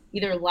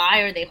either lie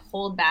or they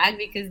hold back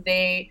because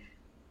they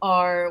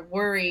are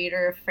worried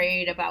or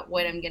afraid about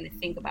what I'm going to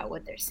think about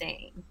what they're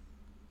saying.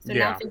 So now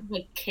Yeah. think of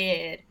a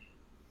kid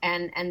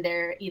and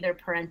they're either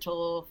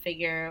parental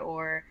figure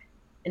or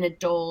an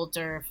adult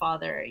or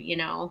father, there's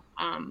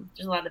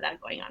a lot of that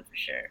going on for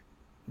sure.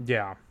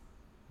 Yeah.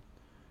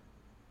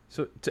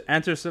 So to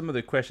answer some of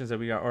the questions that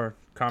we got or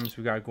comments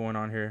we got going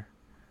on here,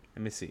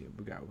 let me see.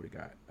 What we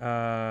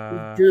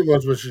got. Pretty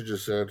much what you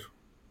just said.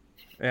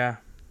 Yeah.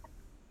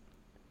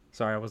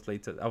 Sorry, I was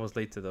late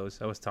to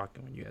those. I was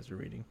talking when you guys were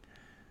reading.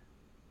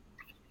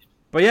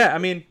 But yeah, I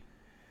mean,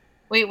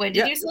 Wait, what did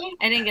yeah, you say?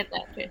 I didn't get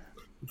that.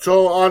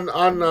 So on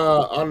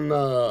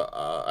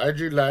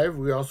IG Live,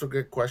 we also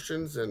get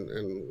questions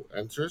and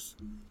answers.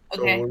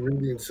 So Okay. we're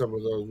reading some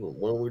of those.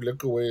 When we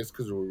look away, it's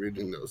because we're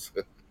reading those.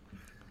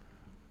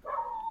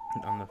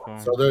 On the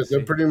So phone. I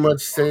they're see. pretty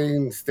much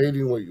stating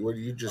what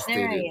you just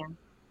There I stated. am.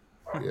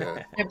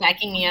 Yeah. They're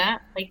backing me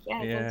up. Like,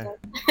 yeah, go, Yeah. go.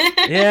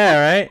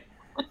 Yeah. Right.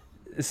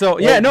 So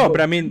yeah, Well, no,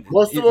 but I mean,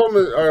 most of them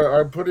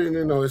are putting,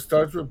 it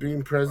starts with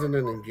being present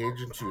and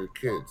engaging to your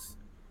kids.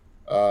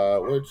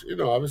 Which,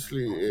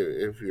 obviously,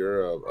 if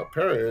you're a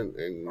parent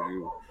and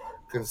you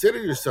consider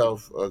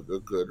yourself a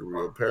good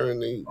real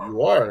parent, then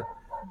you are.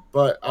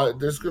 But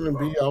there's going to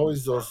be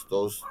always those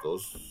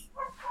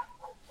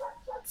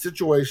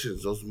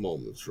situations, those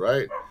moments,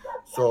 right?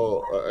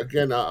 So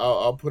again,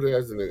 I'll put it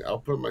as I'll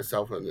put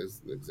myself in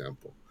as an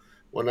example.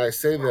 When I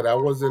say that I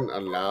wasn't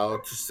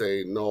allowed to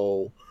say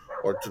no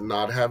or to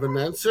not have an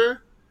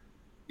answer,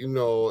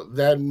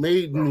 that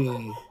made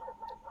me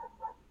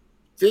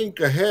think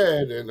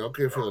ahead and,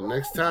 okay, for the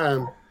next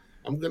time,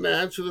 I'm gonna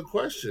answer the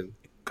question.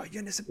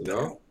 cayenne ese You know,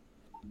 perro.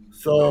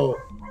 so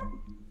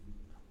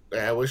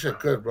yeah, I wish I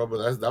could, bro,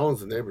 but that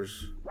one's the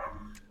neighbors.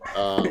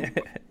 Um,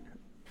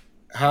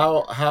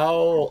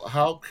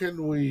 how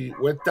can we,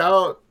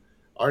 without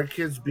our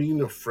kids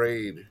being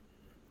afraid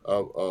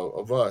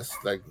of us,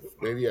 like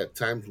maybe at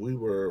times we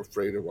were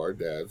afraid of our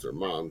dads or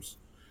moms,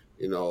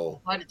 you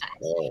know, A lot of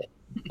times.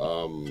 uh,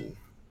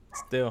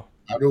 Still.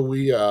 how do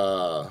we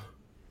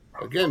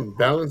again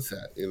balance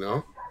that?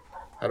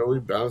 How do we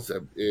balance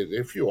that?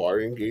 If you are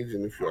engaged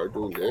and if you are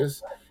doing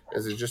this,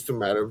 is it just a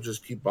matter of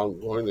just keep on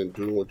going and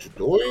doing what you're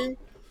doing,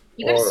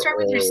 You got to or start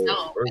with or,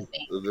 yourself, or I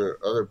think. are there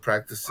other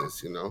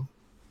practices?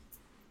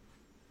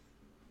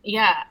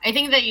 Yeah, I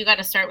think that you got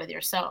to start with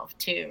yourself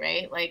too,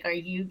 right? Like, are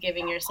you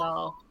giving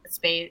yourself a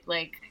space?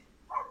 Like,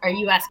 are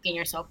you asking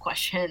yourself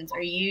questions?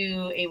 Are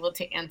you able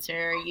to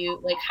answer? Are you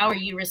like, how are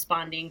you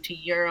responding to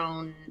your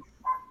own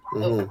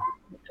uh, Hmm.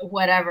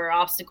 whatever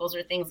obstacles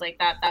or things like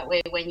that? That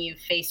way, when you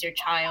face your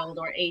child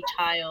or a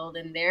child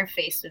and they're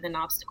faced with an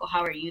obstacle,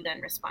 how are you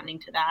then responding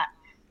to that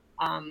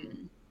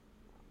um,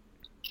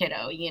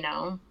 kiddo?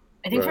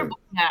 I think Right.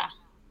 yeah,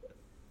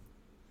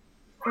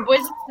 for boys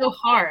it's so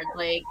hard,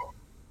 like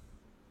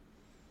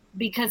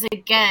because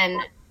again,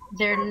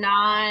 they're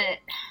not.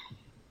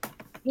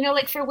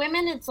 Like for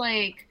women, it's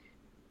like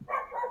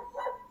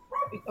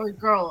or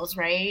girls,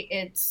 right?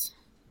 It's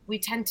we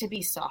tend to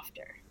be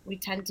softer. We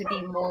tend to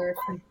be more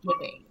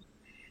forgiving.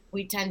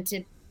 We tend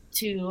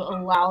to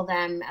allow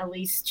them at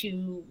least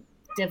to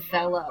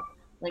develop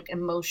like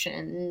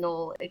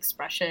emotional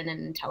expression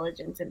and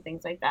intelligence and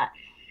things like that.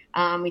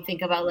 We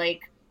think about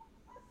like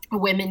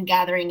women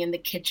gathering in the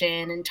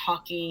kitchen and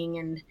talking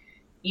and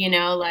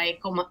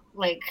like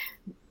comadre,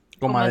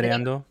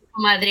 Comadreando.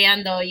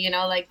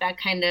 comadreando, like that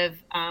kind of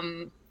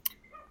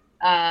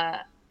uh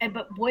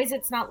but boys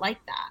it's not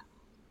like that.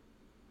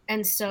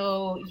 And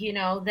so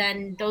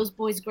then those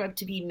boys grow up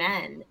to be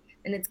men,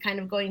 and it's kind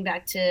of going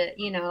back to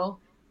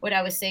what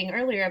I was saying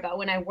earlier about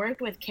when I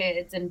worked with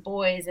kids and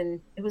boys,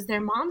 and it was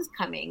their moms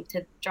coming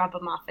to drop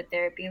them off at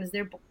therapy. It was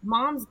their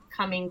moms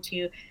coming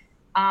to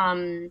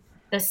um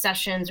the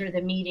sessions or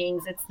the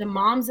meetings. It's the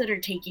moms that are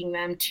taking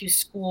them to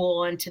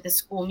school and to the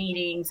school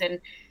meetings. And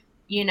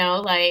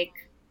like,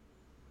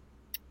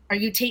 are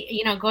you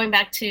going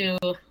back to,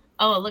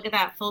 oh, look at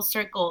that full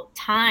circle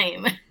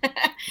time. Are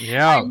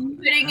Yeah. you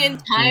putting in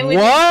time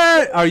with your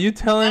What? Are kids? you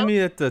telling me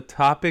that the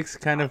topics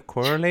kind of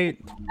correlate?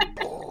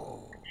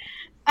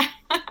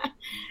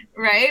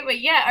 Right? But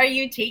yeah, are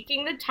you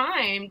taking the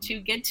time to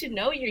get to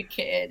know your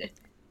kid?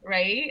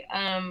 Right?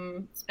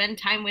 Spend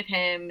time with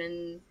him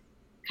and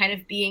kind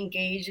of be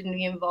engaged and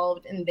be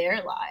involved in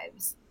their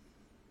lives.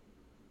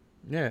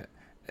 Yeah.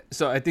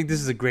 So I think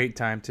this is a great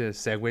time to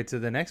segue to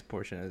the next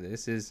portion of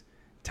this is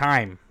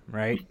time,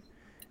 right?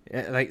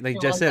 Like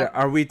You're Jess welcome. said,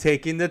 are we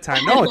taking the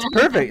time? No, it's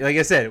perfect. Like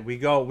I said, we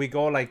go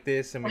like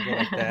this and we go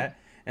like that,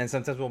 and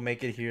sometimes we'll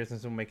make it here,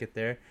 sometimes we'll make it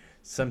there.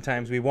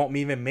 Sometimes we won't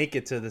even make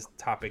it to this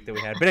topic that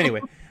we had. But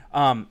anyway,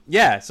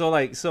 yeah. So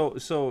like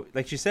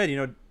she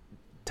said,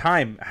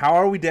 time. How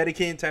are we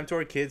dedicating time to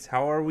our kids?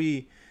 How are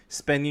we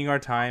spending our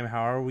time?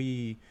 How are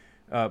we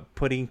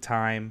putting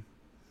time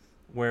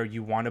where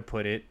you want to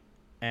put it?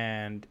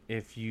 And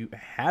if you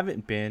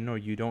haven't been or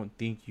you don't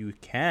think you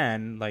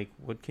can, like,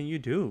 what can you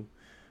do?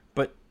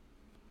 But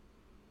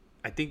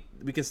I think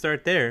we can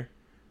start there.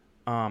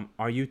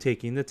 Are you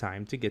taking the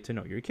time to get to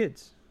know your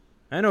kids?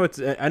 I know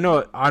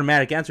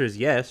automatic answer is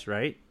yes,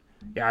 right?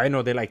 Yeah, I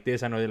know they like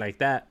this, I know they like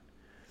that.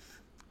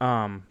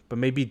 But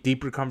maybe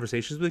deeper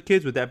conversations with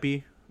kids, would that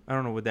be, I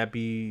don't know, would that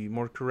be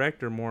more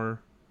correct or more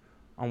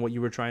on what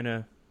you were trying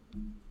to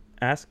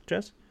ask,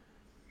 Jess?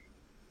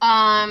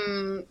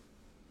 um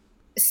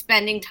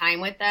Spending time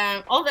with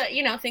them, all the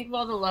think of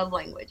all the love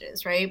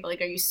languages, right? But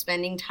like, are you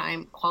spending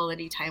time,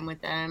 quality time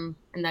with them?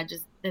 And that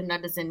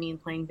doesn't mean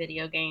playing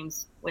video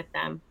games with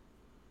them,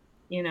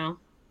 you know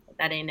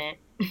that ain't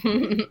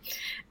it.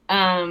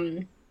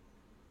 um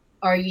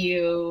are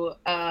you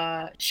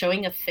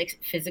showing a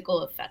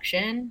physical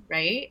affection,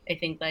 right? I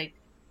think, like,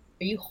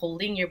 are you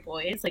holding your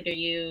boys? Like, are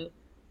you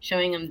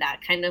showing them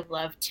that kind of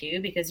love too,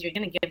 because you're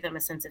going to give them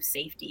a sense of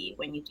safety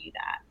when you do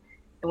that.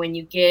 And when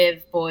you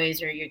give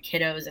boys or your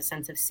kiddos a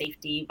sense of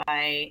safety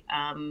by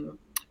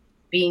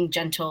being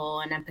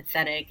gentle and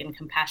empathetic and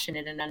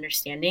compassionate and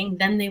understanding,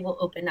 then they will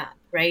open up,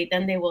 right?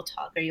 Then they will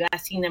talk. Are you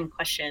asking them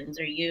questions?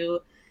 Are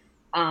you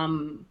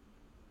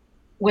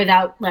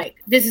without like,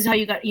 this is how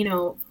you got,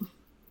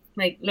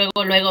 like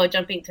luego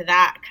jumping to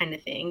that kind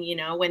of thing,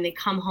 when they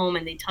come home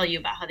and they tell you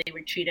about how they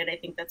were treated. I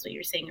think that's what you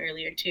were saying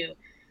earlier too.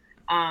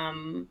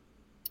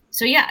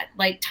 So yeah,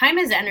 like time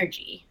is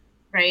energy,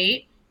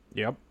 right?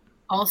 Yep.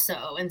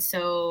 Also. And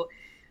so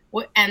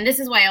and this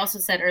is why I also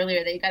said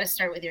earlier that you got to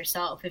start with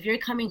yourself. If you're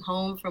coming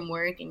home from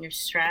work and you're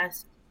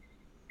stressed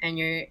and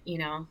you're,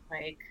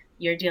 like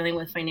you're dealing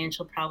with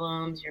financial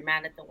problems, you're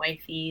mad at the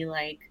wifey,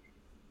 like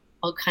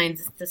all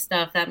kinds of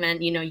stuff that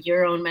meant,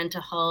 your own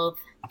mental health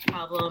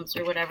problems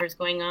or whatever's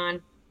going on.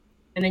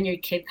 And then your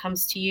kid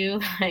comes to you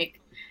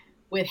like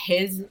with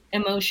his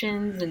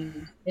emotions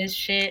and his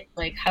shit.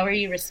 Like, how are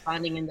you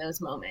responding in those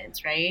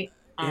moments, right?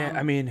 Yeah,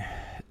 I mean,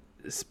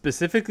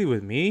 specifically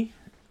with me,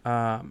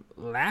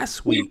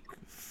 last week,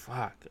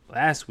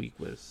 last week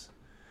was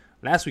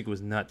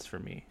nuts for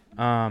me.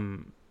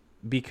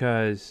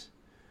 Because,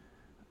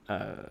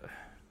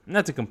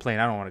 not to complain,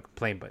 I don't want to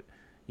complain, but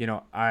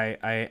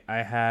I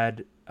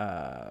had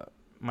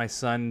my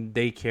son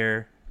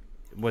daycare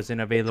wasn't What's wrong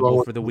available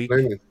with for the week.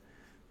 complaining?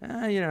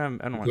 I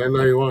don't want to Complain all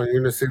complain. you want. You're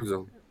in the safe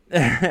zone.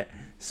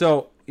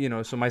 So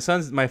so my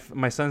son's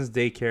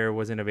daycare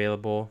wasn't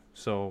available,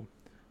 so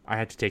I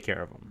had to take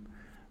care of him.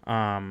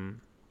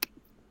 Um,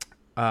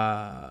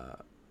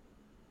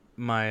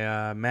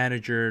 my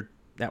manager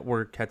at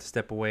work had to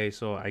step away,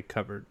 so I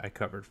covered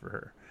for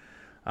her.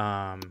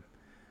 On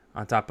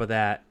top of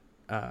that,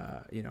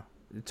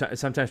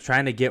 sometimes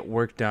trying to get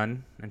work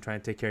done and trying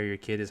to take care of your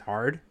kid is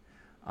hard.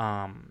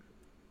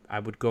 I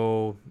would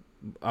go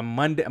on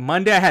Monday.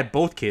 Monday I had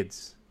both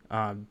kids.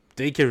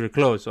 Daycare were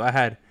closed, so I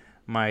had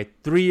my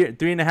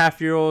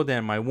 3.5-year-old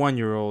and my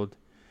 1-year-old,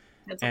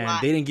 That's a and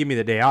lot. they didn't give me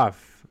the day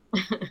off.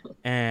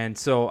 And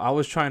so I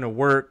was trying to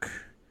work,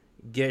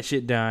 get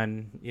shit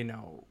done,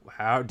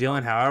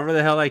 dealing however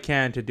the hell I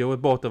can to deal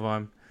with both of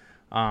them.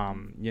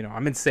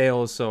 I'm in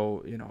sales,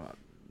 so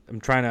I'm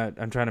trying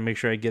to make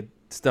sure I get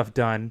stuff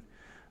done.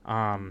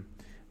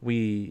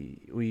 We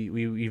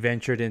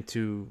ventured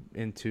into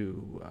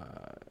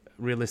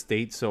real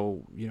estate,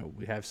 so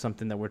we have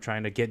something that we're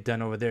trying to get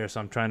done over there.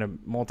 So I'm trying to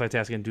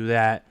multitask and do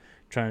that,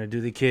 trying to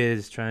do the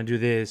kids, trying to do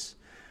this.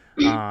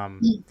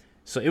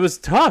 So it was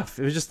tough.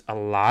 It was just a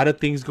lot of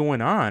things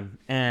going on,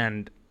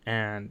 and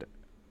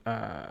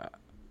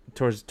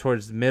towards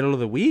the middle of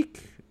the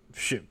week,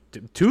 shit,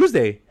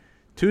 Tuesday,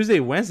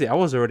 Wednesday, I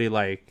was already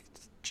like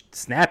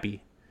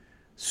snappy,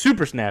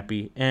 super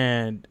snappy,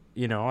 and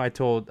I just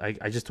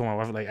told my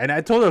wife, like, and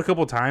I told her a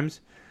couple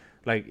times,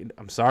 like,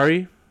 I'm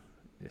sorry,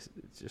 it's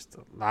just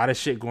a lot of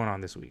shit going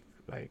on this week,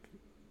 like,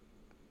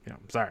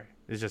 I'm sorry,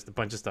 it's just a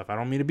bunch of stuff. I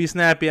don't mean to be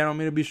snappy, I don't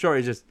mean to be short,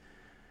 it's just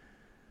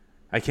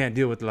I can't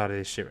deal with a lot of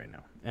this shit right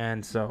now.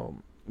 And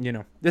so,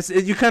 this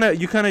you kind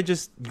of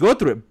just go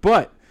through it.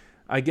 But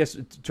I guess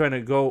trying to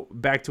go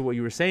back to what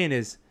you were saying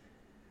is,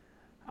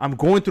 I'm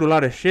going through a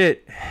lot of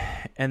shit,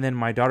 and then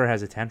my daughter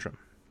has a tantrum.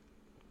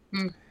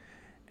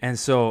 And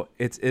so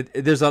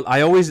there's a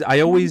I always I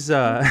always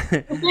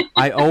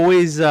I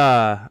always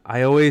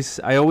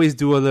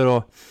do a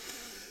little,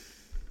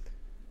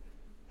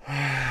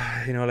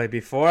 like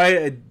before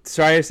I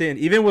sorry saying,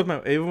 even with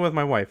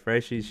my wife,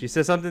 right? She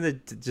says something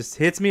that just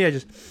hits me. I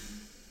just,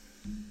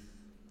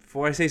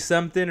 before I say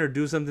something or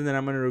do something that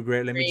I'm gonna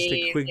regret, let me just take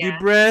a Breathe, quick deep yeah.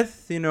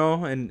 breath,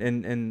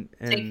 and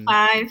Take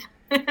 5.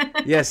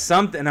 yeah,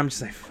 something. And I'm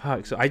just like,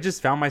 fuck. So I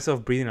just found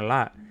myself breathing a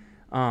lot,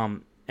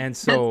 and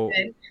so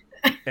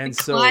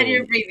Glad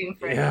you're breathing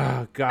for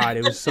yeah, God,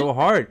 it was so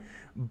hard.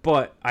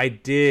 But I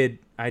did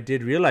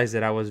realize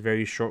that I was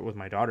very short with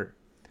my daughter.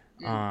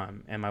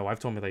 And my wife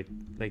told me,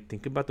 like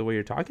think about the way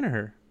you're talking to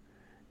her.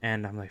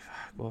 And I'm like,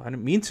 fuck, well, I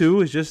didn't mean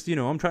to. It's just,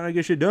 I'm trying to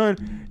get shit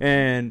done.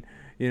 And,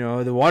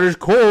 the water's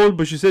cold,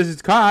 but she says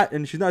it's hot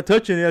and she's not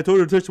touching it. I told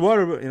her to touch the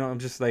water, but, I'm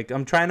just like,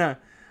 I'm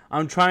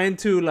trying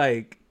to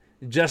like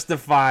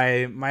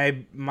justify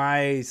my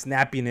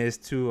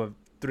snappiness to a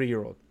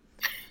 3-year-old.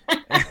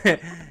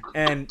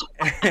 and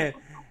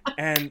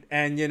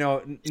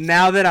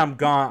now that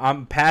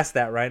I'm past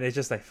that, right? It's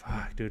just like,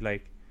 fuck, dude,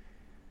 like,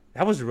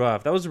 that was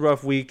rough. That was a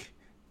rough week.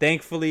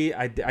 Thankfully,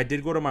 I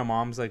did go to my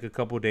mom's like a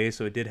couple of days,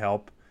 so it did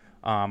help.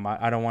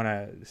 I don't want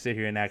to sit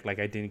here and act like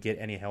I didn't get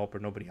any help or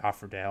nobody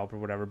offered to help or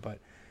whatever, but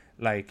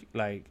like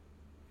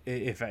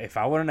if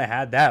I wouldn't have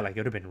had that, like, it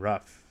would have been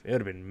rough. It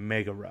would have been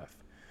mega rough.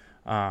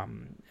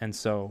 And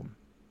so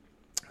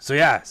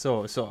yeah,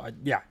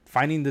 yeah,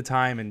 finding the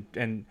time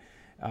and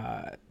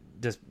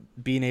just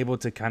being able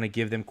to kind of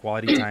give them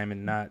quality time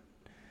and not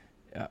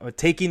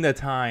taking the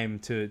time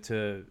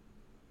to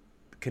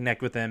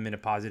connect with them in a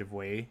positive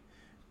way,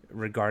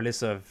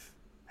 regardless of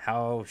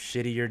how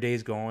shitty your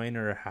day's going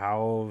or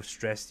how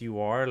stressed you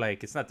are.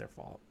 Like, it's not their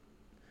fault.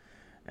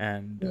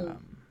 And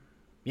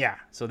yeah,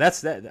 so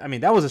that's that. I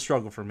mean, that was a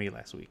struggle for me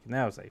last week, and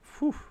that was like,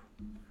 whew,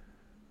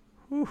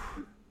 whew.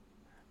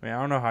 I mean, I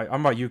don't know how.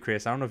 I'm about you,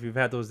 Chris. I don't know if you've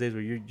had those days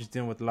where you're just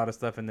dealing with a lot of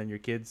stuff, and then your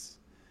kids,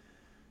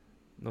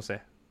 no say.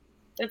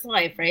 That's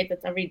life, right?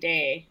 That's every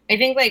day. I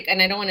think like,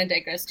 and I don't want to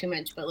digress too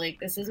much, but like,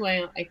 this is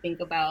why I think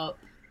about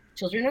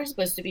children are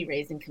supposed to be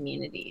raised in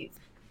communities,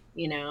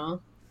 you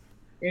know?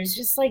 There's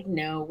just like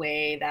no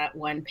way that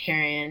one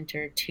parent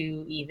or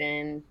two,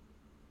 even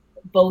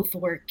both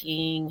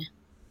working,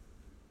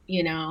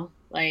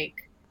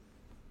 like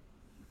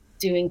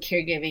doing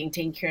caregiving,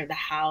 taking care of the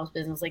house,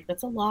 business, like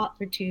that's a lot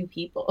for two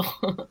people.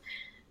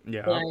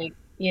 Yeah. Like,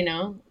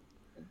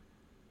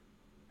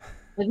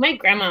 like my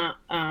grandma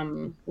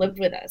lived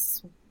with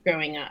us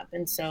growing up.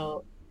 And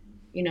so,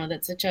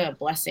 that's such a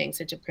blessing,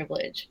 such a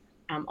privilege.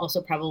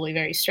 Also probably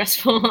very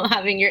stressful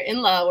having your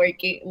in-law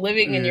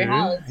living in your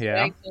house, Yeah.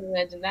 right? Can you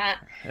imagine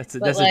that? That's a,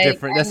 But that's a like,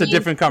 different I that's a mean,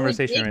 different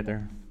conversation right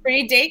there.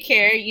 free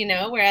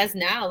daycare, whereas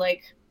now,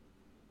 like,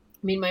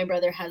 I mean, my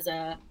brother has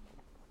like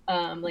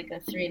a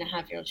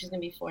 3.5-year-old. She's gonna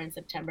be 4 in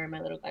September.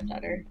 My little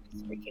goddaughter,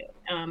 super cute.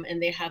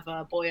 And they have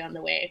a boy on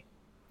the way.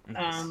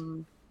 Nice.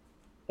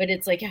 But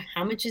it's like, yeah,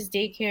 how much is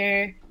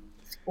daycare,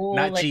 school,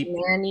 Not like cheap.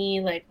 nanny,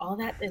 like all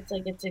that? It's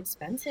like it's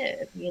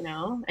expensive,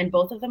 and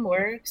both of them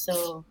work,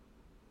 so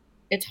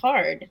it's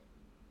hard.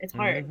 It's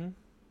hard. Mm-hmm.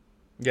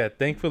 Yeah,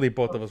 thankfully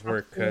both of Oh, us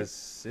work absolutely.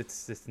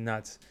 because it's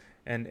nuts,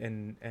 and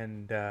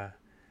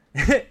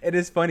it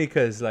is funny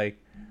because like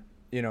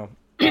you know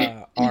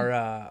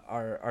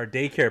our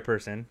daycare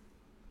person,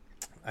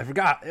 I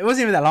forgot it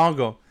wasn't even that long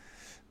ago,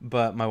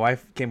 but my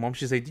wife came home.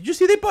 She's like, "Did you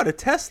see they bought a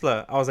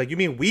Tesla?" I was like, "You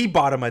mean we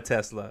bought him a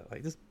Tesla?"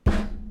 Like this,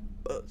 I'm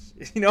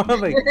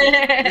like,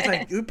 it's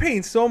like you're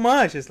paying so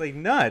much. It's like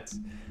nuts.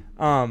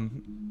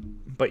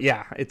 But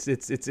yeah,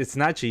 it's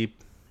not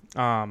cheap.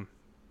 Um,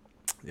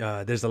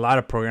 there's a lot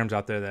of programs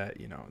out there that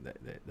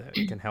that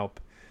can help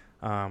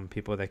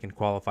people that can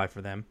qualify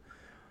for them.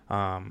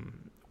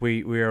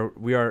 We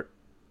are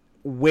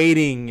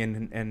waiting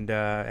and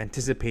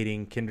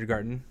anticipating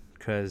kindergarten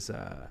because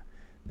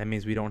that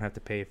means we don't have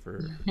to pay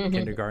for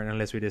kindergarten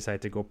unless we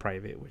decide to go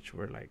private, which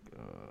we're like.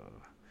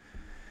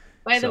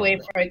 By the way,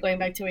 So Troy, going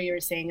back to what you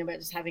were saying about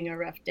just having a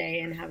rough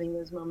day and having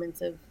those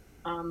moments of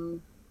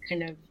kind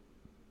of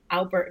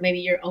outburst, maybe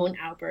your own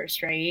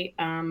outburst, right?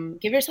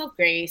 Give yourself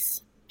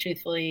grace,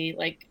 truthfully.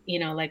 Like,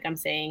 like I'm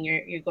saying,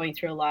 you're going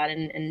through a lot,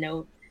 and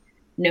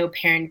no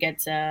parent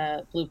gets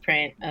a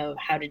blueprint of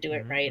how to do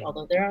it right.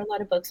 Although there are a lot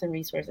of books and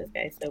resources,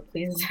 guys, so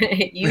please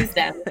use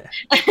them.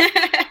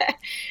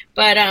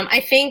 But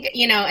I think,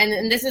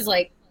 and this is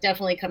like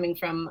definitely coming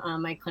from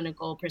my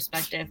clinical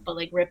perspective, but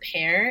like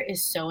repair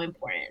is so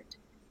important,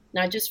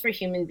 not just for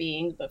human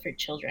beings, but for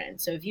children.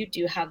 So if you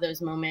do have those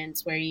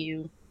moments where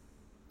you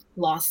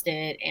lost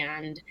it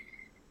and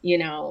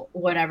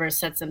whatever,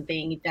 said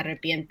something, te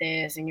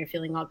arrepientes, and you're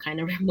feeling all kind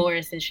of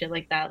remorse and shit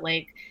like that,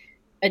 like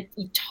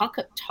talk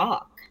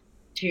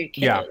to your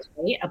yeah, kiddos,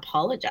 right?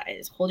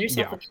 Apologize, hold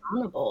yourself yeah,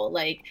 accountable,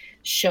 like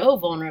show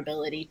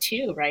vulnerability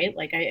too, right?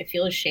 Like I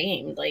feel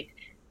ashamed, like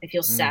I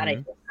feel sad, I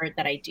mm-hmm. feel hurt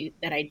that I did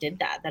that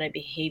I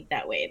behaved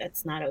that way.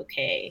 That's not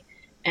okay.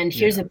 And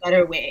here's Yeah. a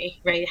better way,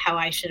 right? How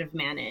I should have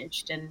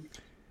managed, and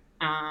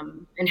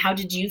how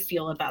did you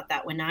feel about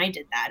that when I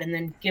did that? And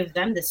then give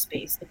them the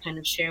space to kind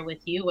of share with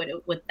you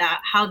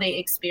how they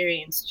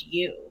experienced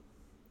you.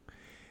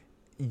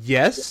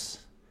 Yes,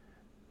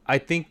 I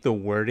think the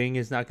wording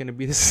is not going to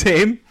be the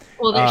same.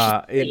 Well, there's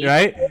just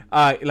Right?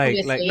 Like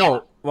obviously, yeah.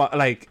 no, well,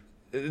 like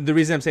the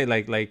reason I'm saying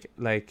like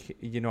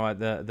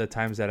the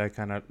times that I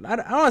kind of I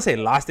don't want to say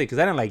lost it because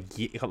I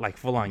didn't like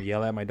full on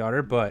yell at my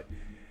daughter, but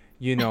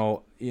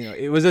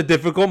it was a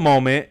difficult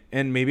moment,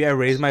 and maybe I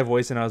raised my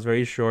voice and I was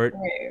very short,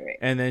 Right.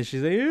 and then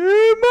she's like,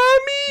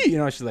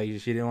 "Mommy," she's like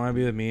she didn't want to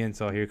be with me, and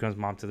so here comes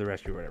mom to the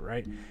rescue, or whatever,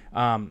 right?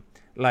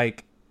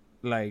 Like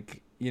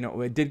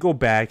it did go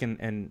back,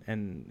 and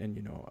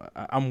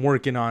I'm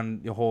working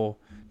on the whole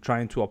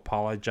trying to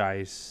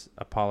apologize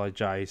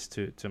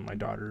to my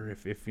daughter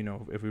if if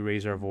we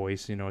raise our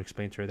voice,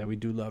 explain to her that we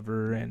do love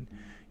her, and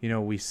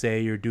we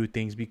say or do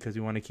things because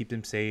we want to keep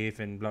them safe,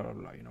 and blah blah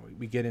blah.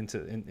 We get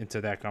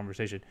into that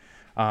conversation.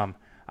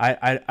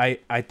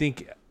 I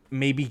think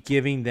maybe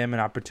giving them an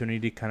opportunity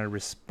to kind of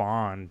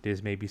respond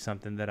is maybe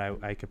something that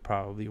I could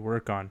probably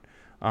work on.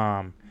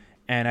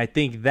 And I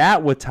think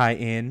that would tie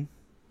in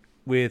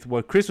with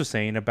what Chris was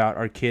saying about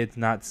our kids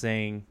not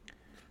saying,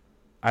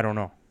 I don't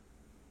know.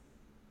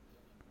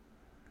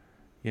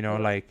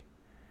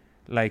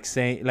 Like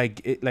saying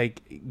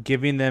like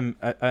giving them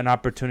an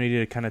opportunity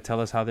to kind of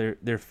tell us how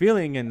they're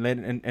feeling,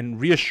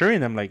 and reassuring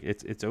them like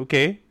it's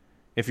okay.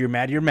 If you're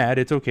mad, you're mad.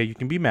 It's okay. You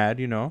can be mad,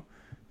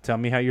 Tell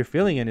me how you're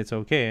feeling, and it's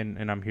okay,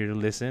 and I'm here to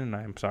listen, and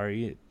I'm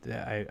sorry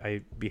that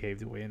I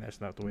behaved the way, and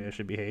that's not the way I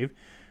should behave.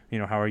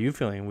 How are you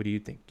feeling? What do you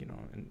think?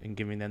 And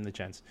giving them the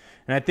chance.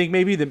 And I think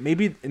maybe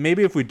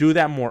if we do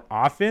that more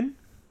often,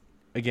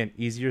 again,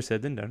 easier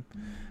said than done.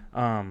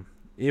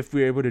 If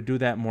we're able to do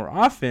that more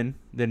often,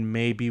 then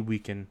maybe we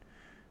can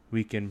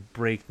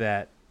break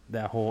that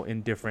whole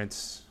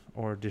indifference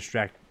or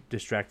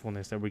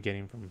distractfulness that we're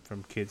getting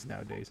from kids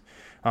nowadays.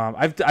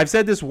 I've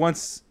said this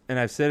once and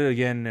I've said it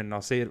again and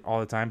I'll say it all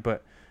the time,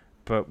 but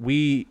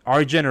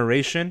our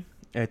generation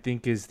I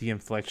think is the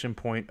inflection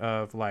point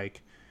of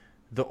like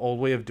the old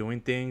way of doing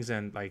things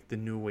and like the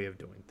new way of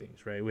doing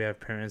things, right? We have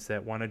parents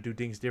that want to do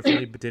things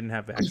differently but didn't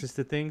have access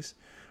to things,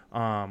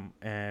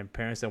 and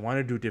parents that want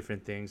to do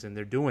different things and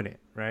they're doing it,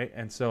 right?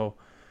 And so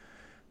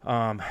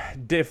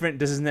different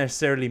doesn't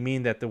necessarily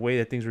mean that the way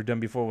that things were done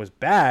before was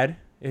bad.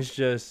 It's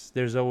just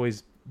there's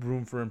always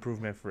room for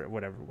improvement for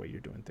whatever way you're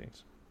doing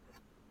things,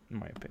 in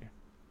my opinion.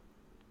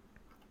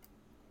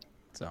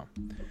 So,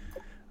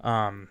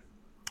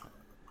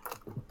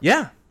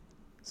 yeah.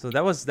 So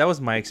that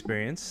was my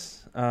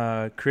experience.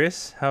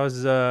 Chris, how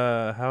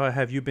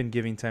have you been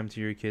giving time to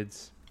your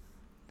kids?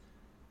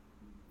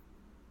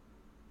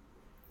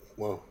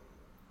 Well,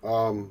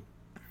 um,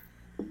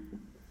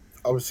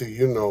 obviously,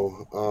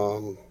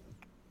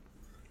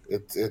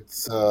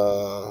 it's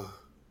a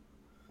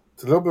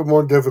little bit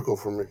more difficult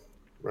for me,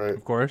 right?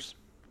 Of course.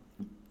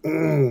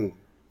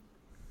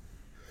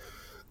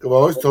 I've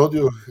always told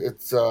you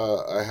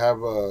I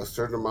have a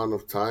certain amount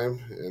of time,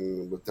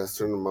 and with that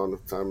certain amount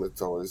of time,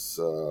 it's always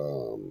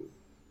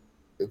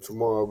it's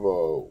more of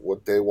a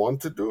what they want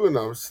to do, and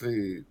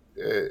obviously,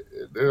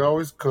 there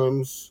always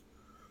comes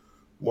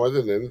more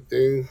than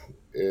anything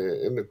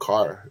in the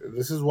car.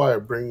 This is why I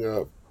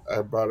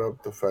brought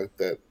up the fact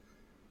that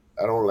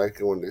I don't like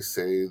it when they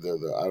say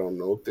the I don't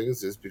know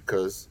things, is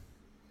because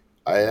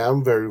I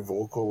am very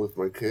vocal with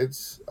my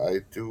kids. I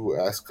do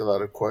ask a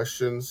lot of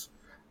questions.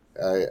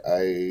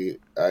 I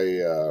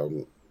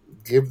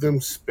give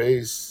them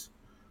space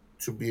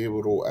to be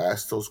able to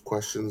ask those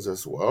questions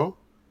as well,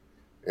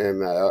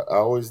 and I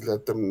always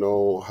let them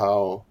know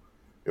how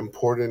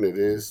important it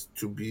is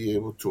to be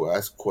able to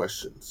ask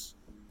questions,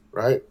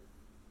 right?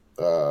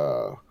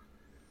 Uh,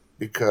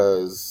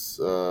 because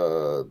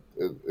it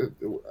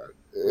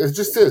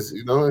just is,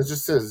 it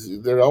just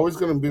is. They're always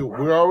going to be.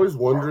 We're always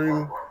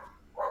wondering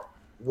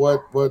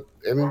what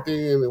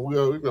anything, and we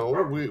are,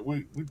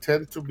 we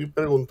tend to be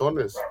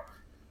preguntones.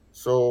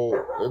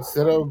 So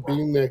instead of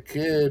being that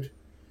kid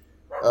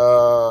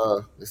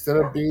of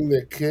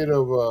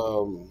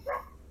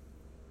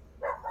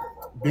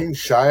being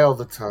shy all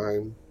the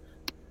time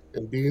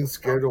and being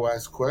scared to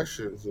ask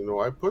questions,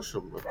 I push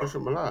them. I push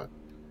them a lot.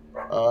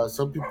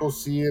 Some people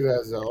see it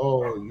as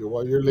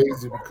you're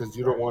lazy because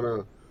you don't want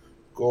to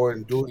go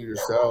and do it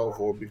yourself,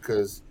 or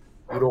because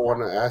you don't want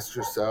to ask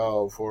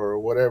yourself, or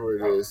whatever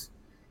it is.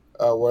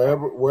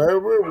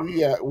 Wherever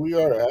we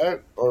are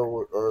at,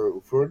 or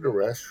if we're in a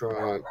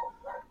restaurant,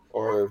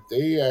 or if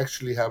they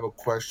actually have a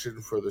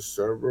question for the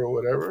server or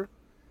whatever,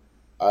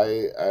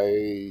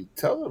 I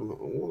tell them,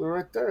 "Oh, they're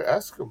right there,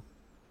 ask them."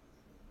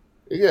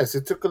 Yes,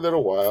 it took a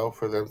little while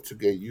for them to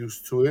get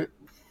used to it,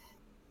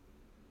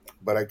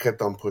 but I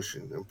kept on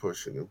pushing and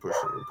pushing and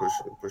pushing and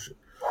pushing and pushing.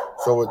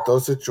 So with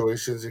those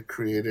situations, it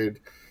created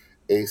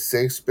a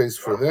safe space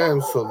for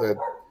them, so that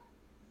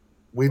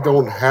we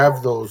don't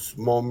have those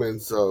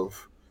moments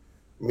of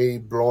me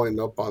blowing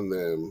up on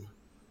them,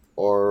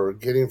 or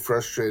getting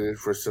frustrated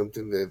for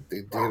something that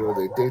they did or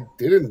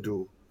didn't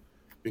do,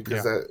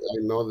 because Yeah. I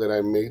know that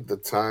I made the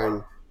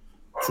time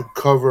to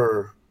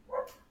cover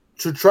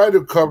to try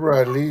to cover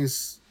at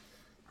least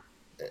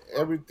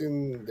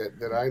everything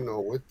that I know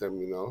with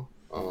them,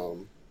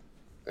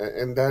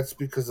 and that's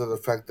because of the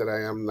fact that I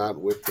am not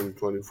with them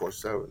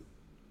 24/7.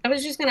 I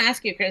was just gonna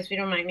ask you, Chris, if you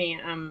don't mind me.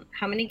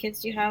 How many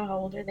kids do you have? How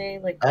old are they?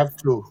 Like, I what's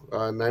have two,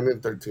 9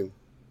 and 13.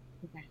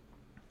 okay?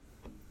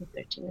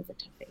 13 is a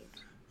tough age.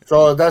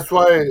 So that's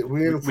why we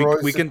We, in we,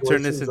 Freud's we can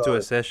turn this situations into a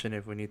are session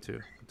if we need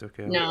to. It's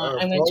okay. No,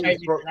 I'm gonna Freud,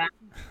 charge you for that.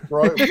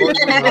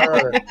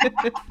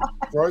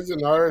 Freud's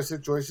and our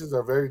situations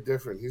are very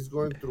different. He's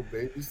going through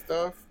baby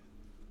stuff,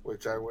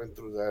 which I went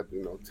through that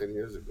 10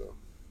 years ago.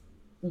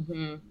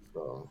 Hmm.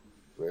 So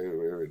very,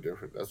 very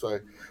different. That's why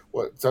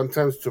what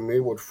sometimes to me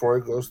what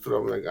Freud goes through,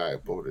 I'm like, ay,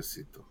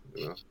 pobrecito,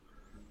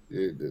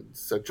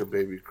 such a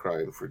baby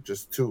crying for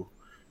just two,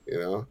 you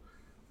know.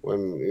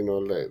 When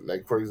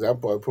like for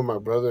example, I put my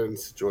brother in a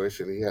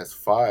situation, he has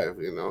five,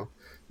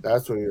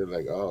 that's when you're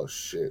like, oh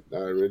shit, now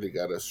I really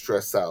gotta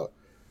stress out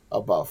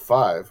about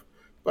five.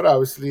 But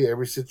obviously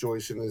every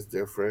situation is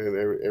different,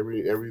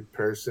 every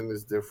person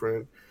is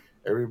different,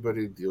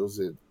 everybody deals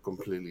it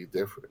completely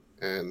different.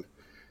 And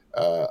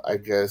I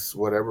guess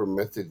whatever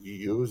method you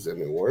use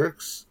and it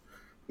works,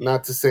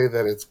 not to say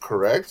that it's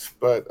correct,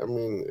 but I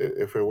mean,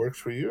 if it works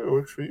for you, it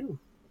works for you.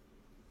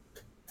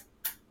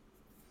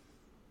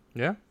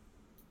 Yeah.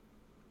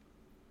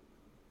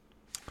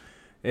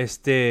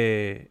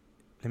 Let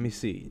me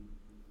see.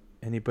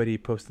 Anybody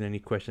posting any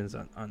questions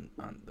on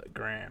the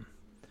gram?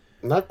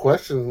 Not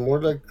questions, more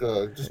like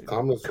just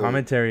comments on.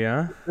 Commentary,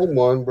 huh? Come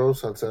on, bro,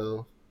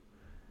 Santel.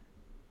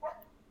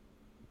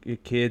 Your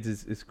kids,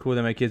 it's cool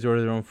that my kids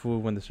order their own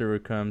food when the server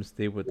comes.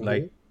 They would Hmm.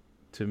 like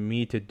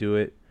me to do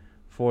it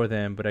for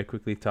them, but I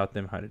quickly taught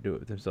them how to do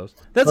it themselves.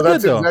 So That's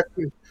good though.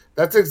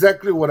 that's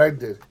exactly what I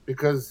did,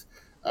 because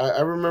I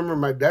remember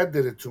my dad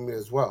did it to me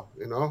as well,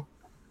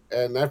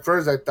 And at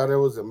first, I thought it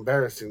was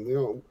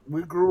embarrassing.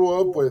 We grew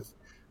up with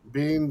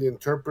being the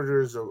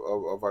interpreters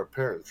of our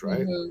parents,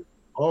 right? Mhm.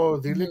 Oh,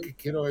 dile Mhm. que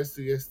quiero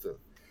esto y esto.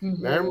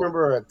 And I Mhm.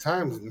 remember at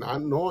times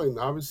not knowing,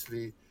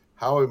 obviously,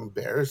 how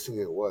embarrassing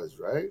it was,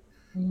 right?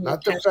 Mhm.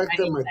 Not the fact Hashtag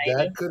that my dad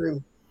anxiety.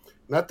 couldn't,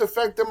 not the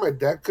fact that my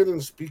dad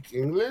couldn't speak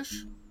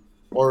English,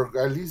 or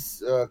at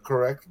least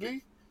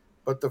correctly,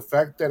 but the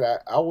fact that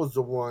I was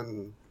the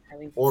one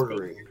Having to speak.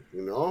 ordering.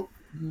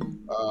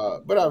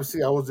 Mhm. But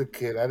obviously, I was a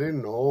kid. I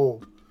didn't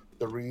know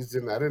the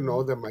reason. I didn't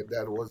know that my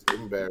dad was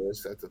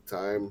embarrassed at the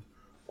time,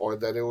 or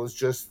that it was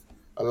just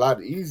a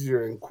lot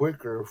easier and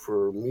quicker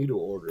for me to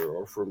order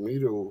or for me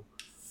to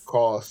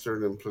call a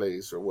certain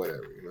place or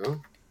whatever.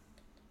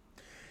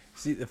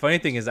 See, the funny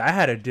thing is, I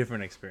had a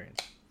different experience.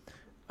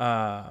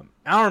 I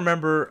don't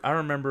remember. I don't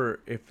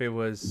remember if it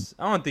was.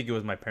 I don't think it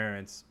was my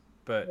parents,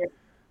 but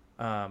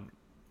Yeah.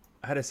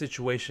 I had a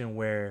situation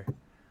where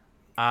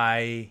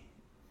I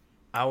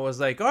I was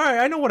like, all right,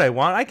 I know what I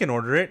want. I can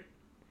order it.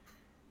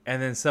 And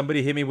then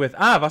somebody hit me with,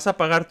 vas a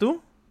pagar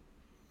tú?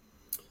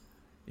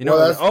 You Well,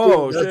 know, like,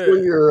 oh that's when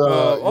shit. you're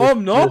Oh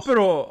no,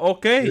 pero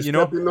okay. you're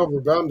stepping over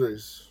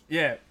boundaries.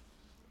 Yeah.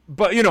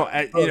 But Oh,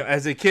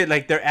 as a kid,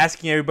 like they're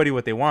asking everybody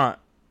what they want,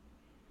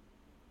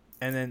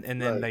 and then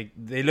right. like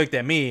they looked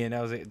at me, and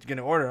I was like,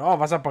 gonna order. Oh,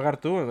 vas a pagar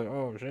tú? I was like,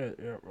 oh shit,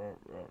 yeah,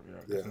 yeah,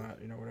 guess Yeah.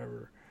 not.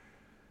 Whatever.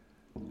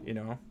 You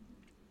know.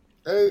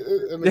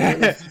 And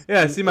again, Yeah, it's just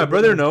yeah. See, my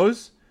brother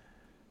knows.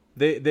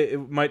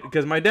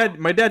 Because my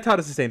dad taught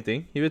us the same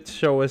thing. He would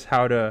show us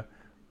how to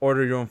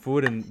order your own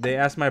food, and they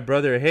asked my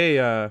brother, "Hey,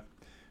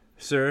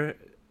 sir,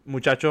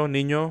 muchacho,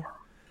 niño,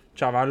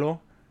 chavalo,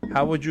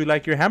 how would you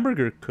like your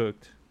hamburger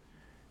cooked?"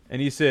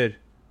 And he said,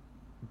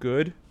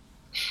 "Good."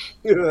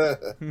 He well,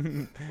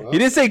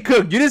 didn't say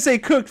cooked. You didn't say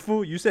cooked,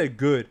 fool. You said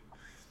good.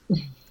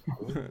 He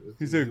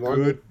you said want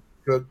it good,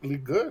 perfectly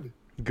good.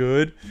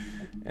 good.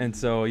 And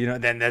so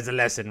then there's a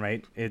lesson,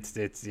 right? It's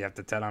you have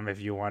to tell them if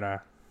you want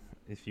to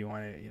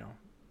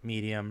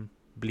medium,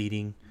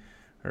 bleeding,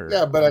 or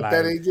Yeah, but at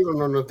that live. age, you don't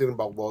know nothing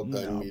about well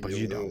done, No, but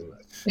medium, you none don't. of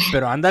that.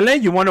 Pero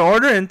ándale, you want to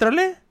order?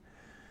 Entrale.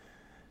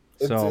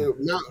 It's So,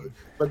 not,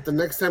 but the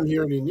next time he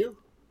already knew.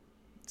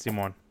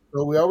 Simon.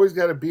 So we always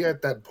got to be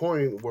at that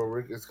point where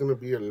it's going to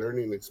be a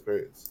learning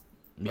experience,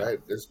 Yeah. right?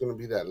 There's going to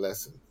be that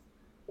lesson.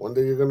 One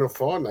day you're going to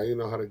fall, now you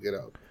know how to get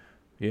up.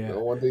 Yeah.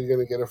 One day you're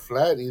going to get a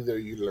flat, either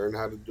you learn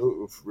how to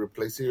do it,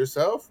 replace it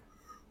yourself,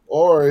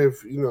 or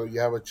if you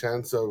have a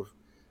chance of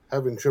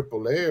having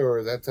AAA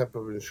or that type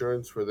of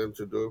insurance for them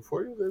to do it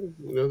for you, then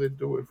they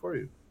do it for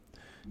you.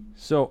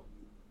 So,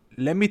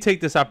 let me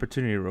take this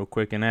opportunity real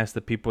quick and ask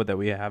the people that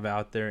we have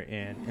out there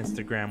in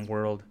Instagram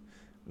world.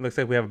 Looks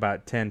like we have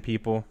about 10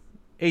 people,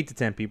 8 to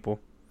 10 people.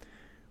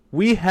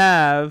 We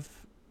have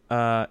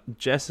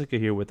Jessica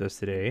here with us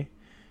today.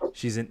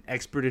 She's an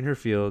expert in her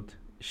field.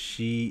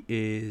 She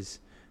is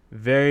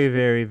very,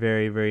 very,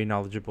 very, very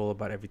knowledgeable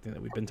about everything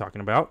that we've been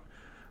talking about.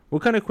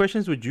 What kind of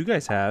questions would you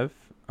guys have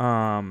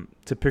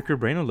to pick her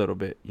brain a little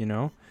bit?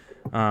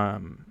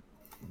 Um,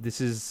 this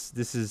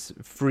is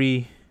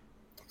free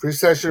Free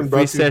session free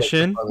brought to you by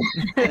session.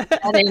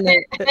 That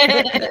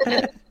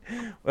ain't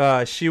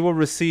it. She will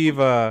receive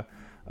a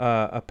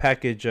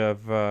package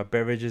of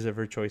beverages of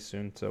her choice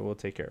soon, so we'll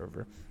take care of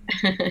her.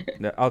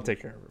 I'll take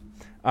care of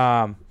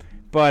her.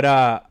 But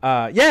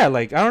yeah,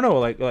 like I don't know,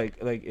 like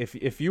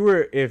if you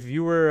were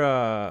You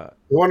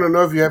want to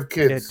know if you have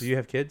yeah, kids. do you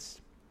have kids?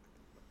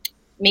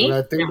 And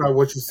I Me? think about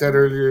what you said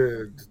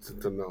earlier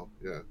to know.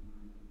 Yeah.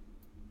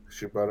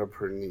 She brought up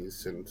her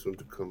niece and soon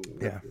to come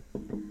Yeah. nephew.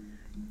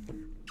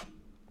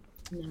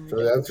 No, I So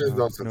the don't. answer is no,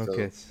 No Santiago.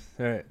 kids.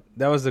 All right,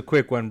 that was a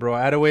quick one, bro.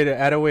 Add a way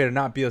to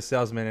not be a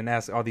salesman and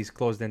ask all these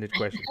closed-ended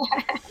questions.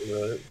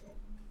 Right?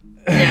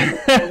 No,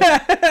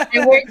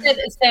 I worked at,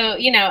 so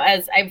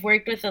as I've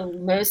worked with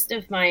most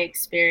of my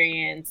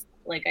experience,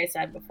 like I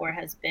said before,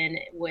 has been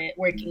with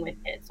working with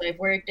kids. So I've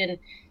worked in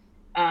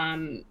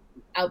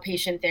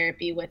outpatient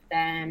therapy with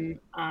them,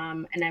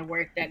 and I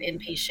worked at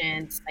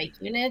inpatient psych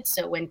units.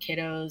 So when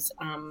kiddos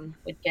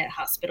would get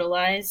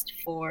hospitalized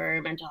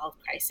for mental health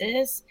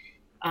crisis,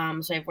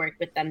 so I've worked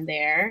with them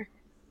there.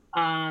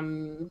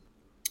 Um,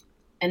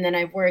 and then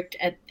I've worked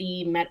at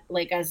the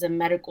like as a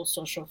medical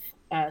social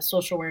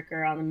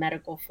worker on the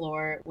medical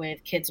floor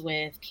with kids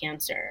with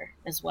cancer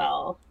as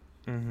well.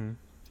 Mm-hmm.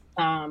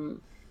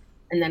 Um,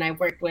 and then I've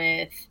worked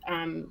with,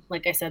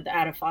 like I said, the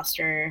out of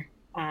foster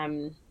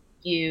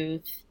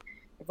youth.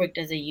 I've worked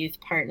as a youth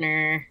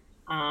partner.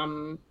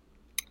 Um,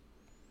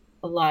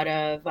 a lot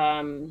of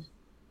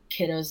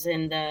kiddos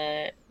in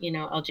the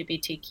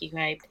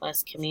LGBTQI plus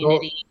So,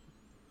 community,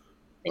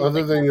 things other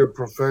like than that. your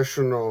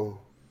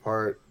professional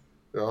part,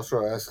 they're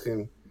also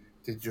asking,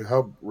 did you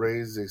help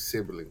raise a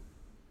sibling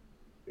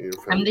in your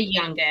I'm the family?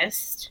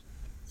 youngest.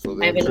 So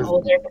the I have an answer is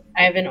older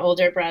I have an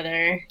older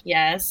brother,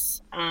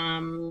 yes.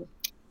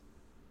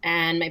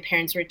 And my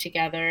parents were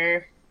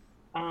together.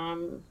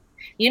 Um,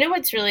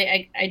 what's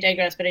really I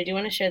digress, but I do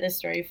want to share this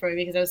story for you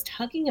because I was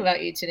talking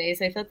about you today,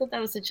 so I thought that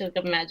was such like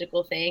a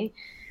magical thing.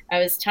 I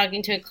was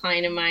talking to a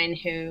client of mine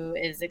who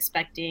is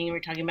expecting. We're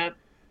talking about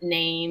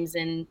names.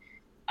 And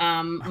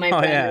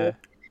Oh yeah.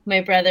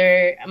 my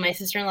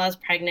sister-in-law is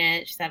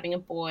pregnant. She's having a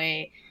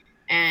boy,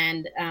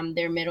 and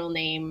their middle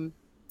name,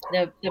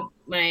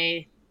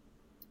 my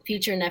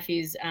future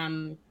nephew's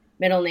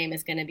middle name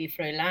is going to be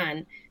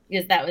Froilan,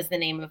 because that was the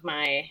name of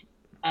my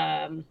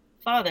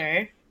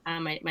father.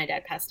 My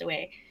dad passed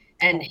away,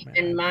 and Oh man,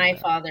 I and didn't know my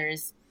that.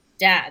 father's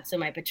dad, so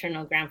my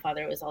paternal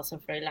grandfather, was also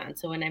Froilan.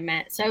 So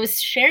I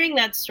was sharing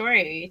that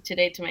story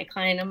today to my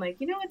client. I'm like,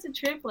 it's a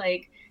trip.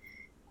 Like,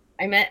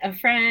 I met a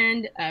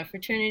friend, a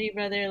fraternity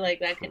brother, like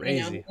that. His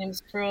Crazy.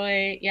 name's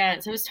Troy. Yeah.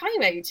 So I was talking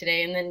about you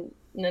today, and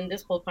then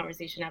this whole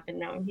conversation happened.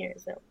 Now I'm here.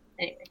 So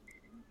anyway,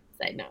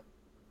 side note.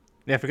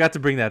 Yeah, I forgot to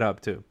bring that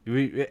up too.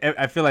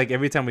 I feel like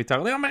every time we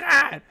talk, like, oh my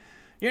god,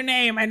 your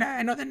name. I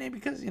know the name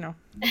because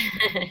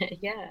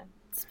Yeah,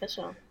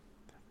 special.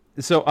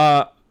 So,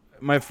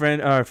 my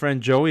friend, our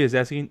friend Joey is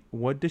asking,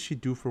 what does she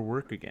do for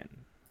work again?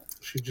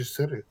 She just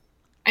said it.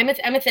 I'm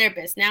a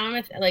therapist now.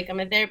 I'm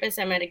a therapist.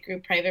 I'm at a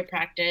group private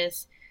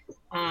practice.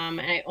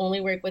 And I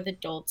only work with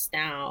adults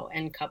now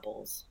and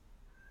couples.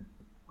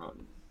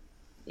 Um,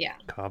 yeah,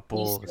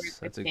 used to work Couples.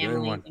 with That's a good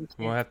families one. and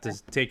We'll kids. have to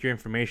take your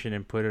information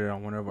and put it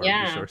on one of our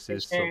Yeah, for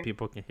resources so sure.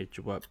 people can hit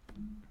you up.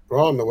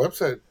 We're on the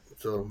website,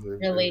 so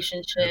it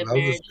Relationship,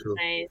 allows us marriage to.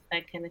 advice,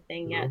 that kind of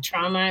thing. You Yeah, know.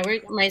 trauma.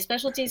 My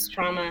specialty is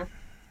trauma.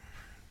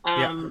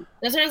 Yeah.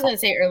 That's what I was gonna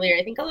say earlier.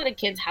 I think a lot of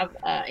kids have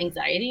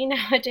anxiety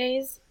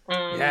nowadays,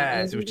 and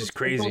Yeah, I think which is that's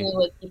crazy. only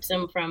what keeps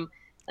them from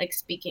like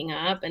speaking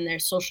up. And their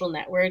social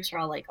networks are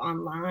all like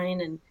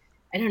online, and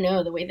I don't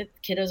know the way that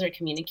kiddos are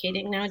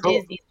communicating So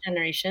nowadays. These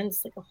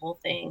generations, like a whole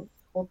thing,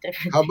 whole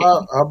different how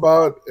about thing. how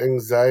about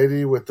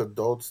anxiety with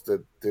adults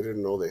that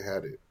didn't know they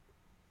had it?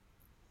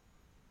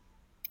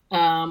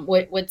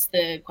 What's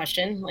the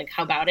question? Like,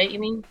 how about it? You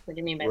mean? What do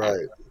you mean by that?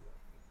 Right.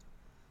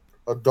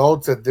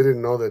 Adults that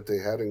didn't know that they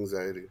had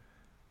anxiety.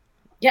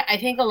 Yeah, I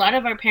think a lot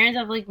of our parents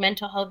have like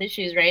mental health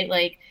issues, right?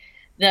 Like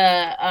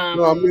the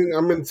No,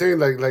 I mean saying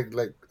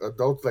like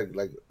adults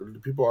like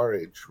people our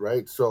age,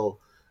 right? So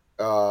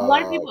a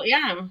lot of uh people,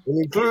 yeah.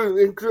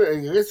 include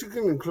I guess you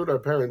can include our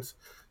parents.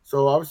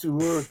 So obviously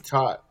we were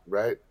taught,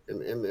 right?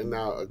 And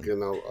now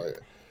again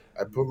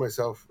I put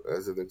myself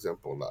as an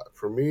example a lot.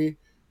 For me,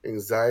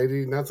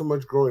 anxiety, not so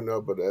much growing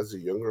up, but as a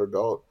younger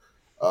adult,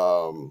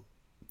 um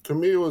to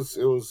me it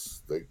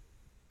was like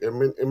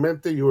it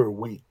meant that you were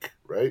weak,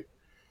 right?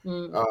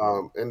 Mm,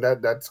 And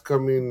that's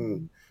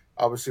coming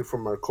obviously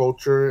from our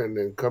culture and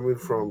then coming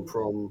from mhm,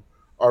 from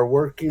our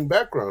working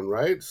background,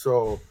 right?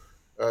 So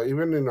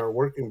even in our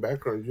working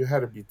background you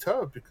had to be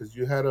tough because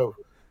you had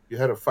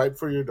to fight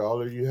for your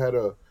dollar. You had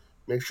to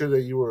make sure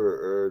that you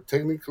were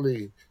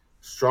technically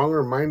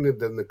stronger minded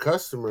than the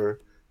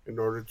customer in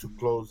order to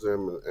close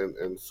them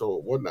and so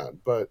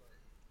whatnot. But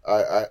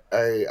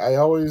I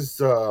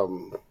always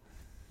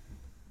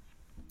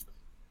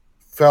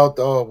felt,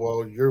 oh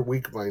well, you're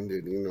weak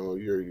minded,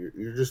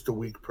 you're just a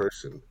weak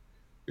person.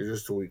 You're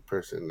just a weak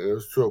person. And it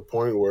was to a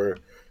point where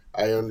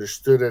I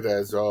understood it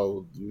as,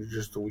 oh, you're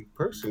just a weak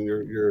person.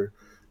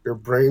 Your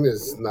brain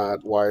is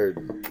not wired,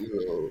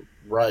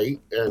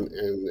 right,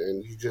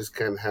 and you just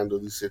can't handle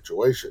these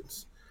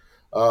situations.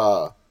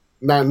 Uh,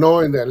 Not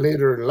knowing that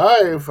later in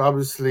life,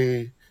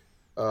 obviously,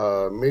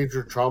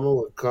 major trauma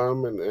would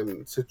come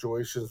and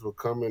situations would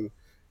come and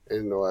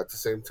at the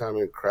same time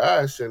and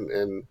crash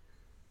and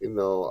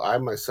I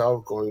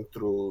myself going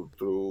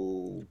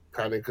through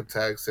panic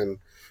attacks and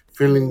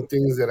mm, feeling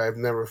things that I've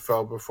never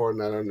felt before,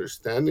 not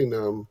understanding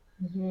them.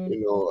 mhm.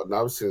 And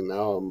obviously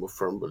now I'm a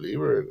firm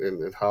believer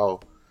in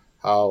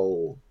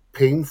how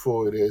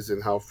painful it is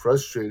and how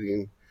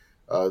frustrating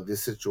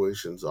these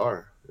situations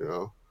are.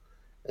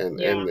 And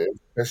Yeah.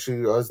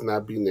 especially us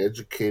not being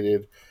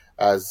educated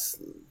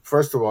as,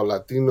 first of all,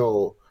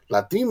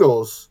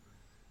 Latinos,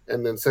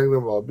 and then second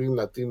of all, being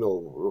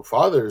Latino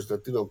fathers,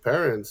 Latino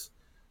parents.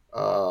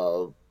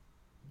 uh,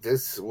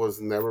 this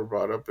was never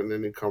brought up in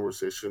any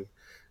conversation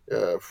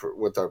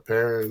with our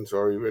parents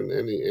or even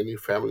any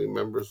family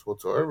members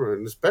whatsoever,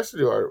 and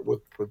especially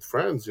with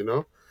friends.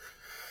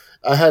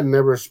 I had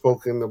never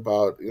spoken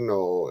about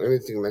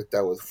anything like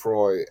that with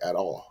Freud at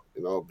all.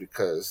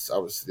 Because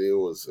obviously it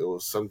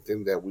was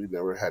something that we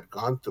never had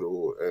gone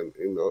through, and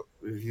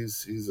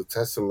he's a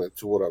testament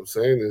to what I'm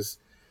saying is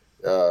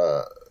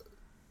uh,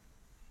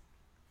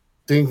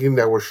 thinking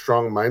that we're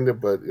strong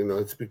minded, but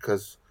it's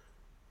because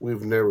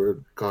we've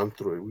never gone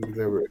through it. We've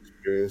never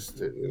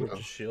experienced it. We're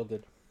just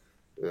shielded.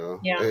 Yeah.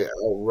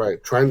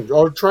 Right, trying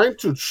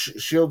to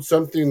shield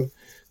something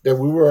that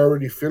we were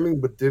already feeling,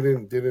 but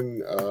didn't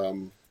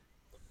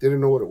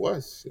know what it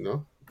was.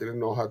 Didn't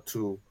know how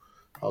to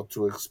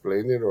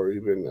explain it, or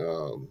even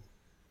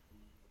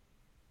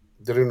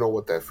didn't know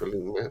what that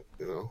feeling meant.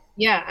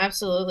 Yeah,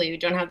 absolutely. We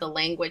don't have the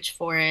language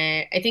for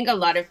it. I think a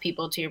lot of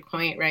people, to your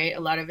point, right? A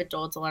lot of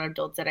adults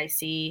that I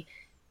see,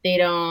 they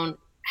don't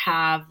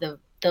have the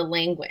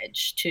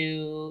language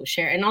to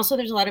share. And also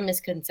there's a lot of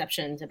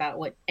misconceptions about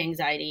what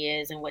anxiety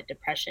is and what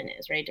depression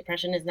is, right?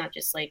 Depression is not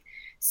just like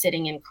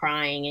sitting and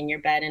crying in your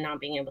bed and not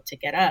being able to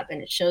get up.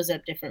 And it shows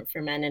up different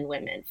for men and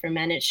women. For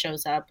men, it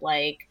shows up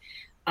like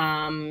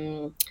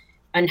um,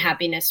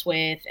 unhappiness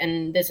with,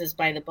 and this is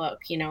by the book,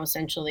 you know,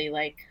 essentially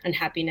like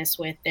unhappiness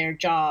with their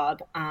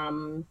job,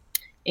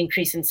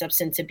 increase in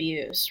substance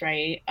abuse,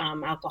 right?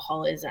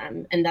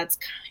 Alcoholism, and that's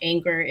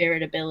anger,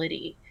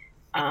 irritability.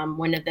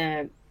 One of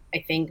the,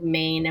 I think,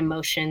 main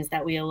emotions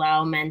that we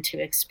allow men to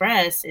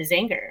express is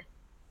anger,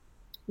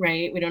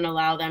 right? We don't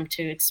allow them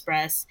to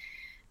express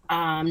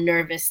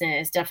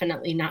nervousness,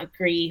 definitely not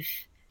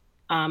grief.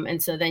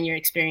 And so then you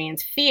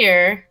experience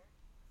fear,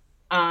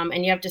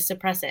 and you have to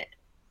suppress it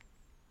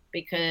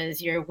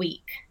because you're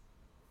weak,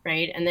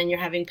 right? And then you're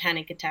having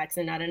panic attacks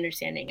and not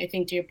understanding. I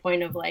think to your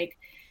point of like,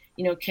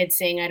 you know, kids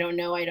saying, I don't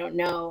know, I don't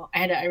know.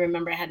 I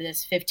remember I had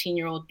this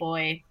 15-year-old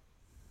boy,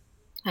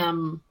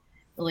 um,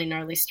 really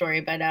gnarly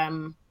story, but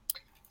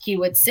he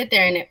would sit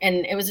there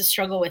and it was a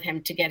struggle with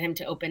him to get him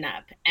to open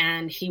up.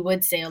 And he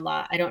would say a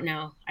lot, I don't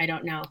know, I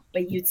don't know.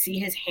 But you'd see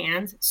his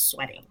hands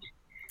sweating,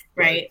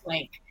 Right. right?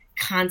 Like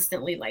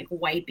constantly like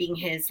wiping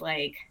his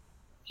like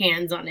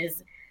hands on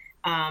his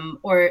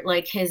or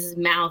like his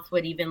mouth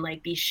would even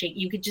like be shaking.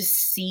 You could just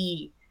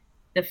see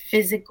the Yeah,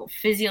 he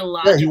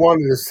physiological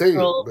wanted to say it,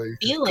 but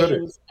he just couldn't.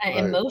 feelings, Right.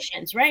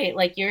 emotions, right?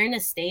 Like you're in a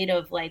state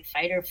of like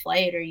fight or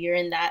flight, or you're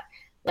in that,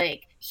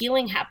 like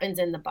healing happens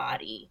in the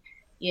body,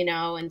 you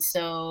know. And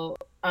so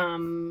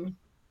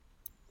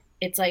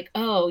it's like,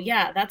 oh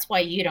yeah, that's why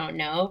you don't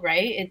know,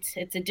 right?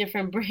 It's a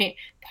different brain,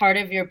 part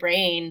of your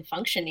brain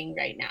functioning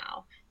right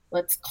now.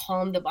 Let's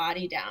calm the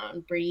body down,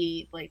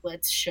 breathe, like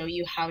let's show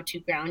you how to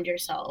ground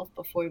yourself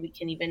before we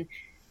can even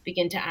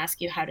begin to ask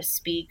you how to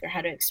speak or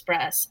how to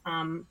express.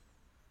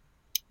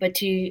 But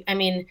to, I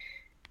mean,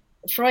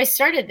 Freud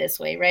started this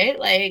way, right?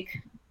 Like,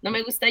 no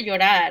me gusta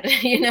llorar,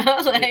 you know,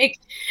 It, like,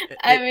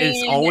 I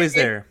it's mean, always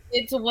there.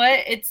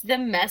 it's the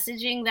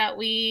messaging that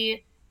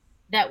we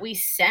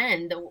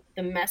send,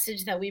 the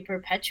message that we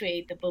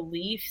perpetuate, the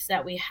beliefs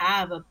that we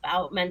have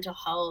about mental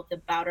health,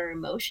 about our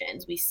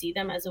emotions. We see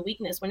them as a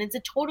weakness when it's a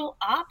total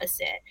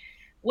opposite.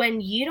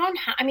 When you don't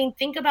have, I mean,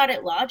 think about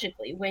it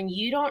logically. When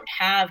you don't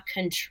have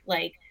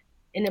like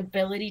an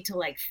ability to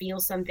like feel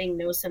something,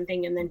 know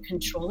something, and then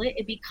control it,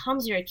 it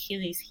becomes your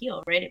Achilles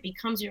heel, right? It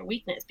becomes your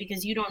weakness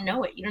because you don't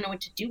know it. You don't know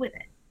what to do with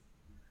it.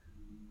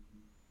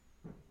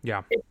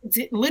 Yeah. It's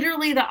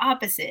literally the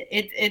opposite.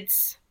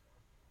 It's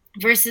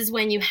versus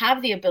when you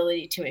have the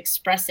ability to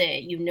express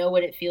it, you know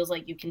what it feels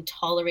like, you can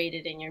tolerate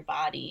it in your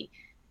body,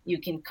 you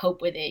can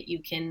cope with it, you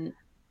can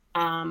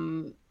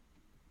um,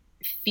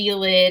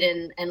 feel it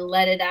and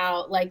let it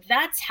out. Like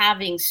that's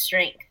having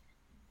strength,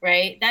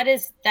 right?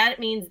 That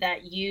means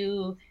that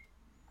you,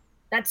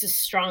 that's a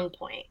strong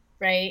point,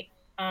 right?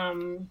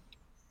 um,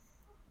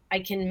 I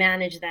can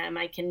manage them,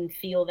 I can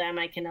feel them,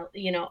 I can,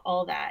 you know,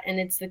 all that. And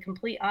it's the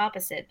complete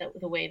opposite,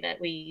 the way that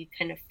we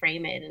kind of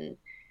frame it. And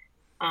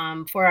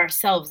for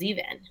ourselves,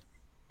 even,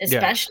 Yeah.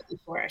 especially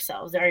for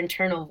ourselves, our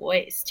internal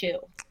voice too.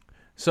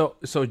 So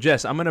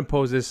Jess, I'm gonna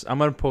pose this. I'm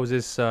gonna pose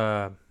this.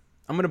 I'm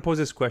gonna pose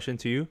this question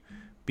to you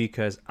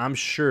because I'm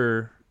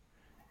sure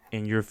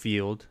in your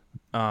field,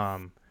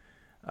 um,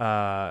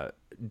 uh,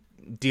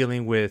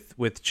 dealing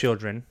with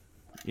children,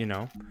 you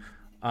know,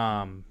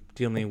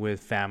 dealing with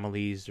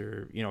families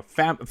or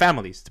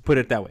families to put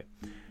it that way.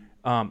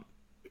 Um,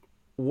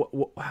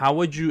 how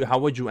would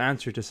you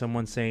answer to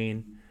someone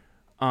saying,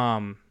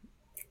 um,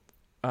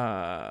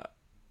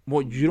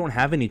 well, you don't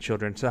have any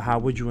children, so how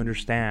would you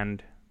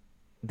understand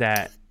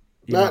that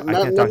I can't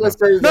Not talk to them?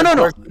 necessarily No, that no,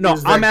 no, question. no.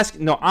 Is like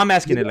I'm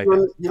asking it like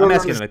that. you I'm don't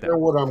asking it like that.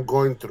 understand what I'm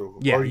going through,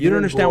 Yeah, or you you don't didn't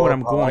understand grow what up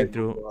I'm how I going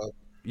through. grew up.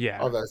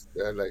 Yeah, All that's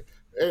like,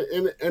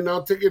 and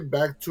I'll take it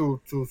back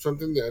to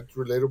something that's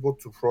relatable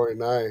to Freud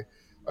and I,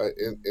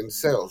 in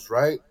sales,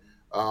 right?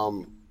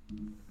 Um,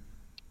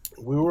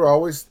 we were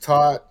always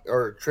taught,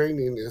 or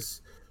training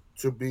is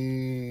to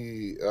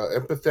be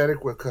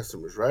empathetic with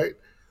customers, right?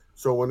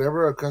 So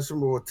whenever a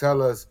customer will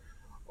tell us,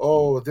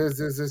 "Oh, this,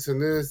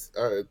 and this,"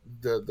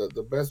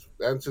 the best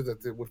answer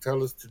that they will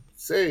tell us to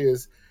say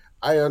is,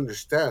 "I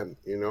understand."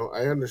 You know,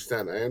 I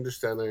understand. I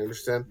understand. I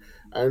understand.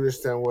 I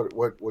understand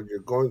what you're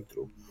going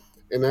through.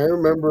 And I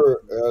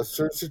remember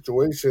certain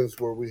situations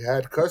where we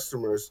had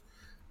customers,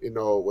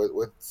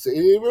 with say,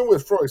 even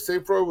with Freud. Say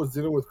Freud was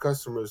dealing with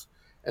customers,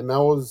 and I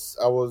was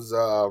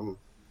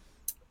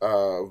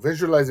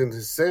visualizing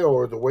his sale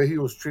or the way he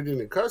was treating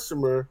the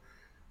customer.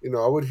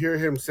 I would hear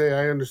him say,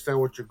 "I understand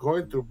what you're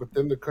going through," but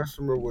then the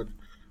customer would,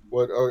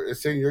 or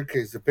say in your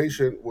case, the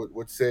patient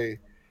would say,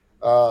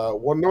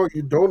 "Well, no,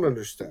 you don't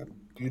understand.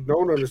 You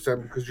don't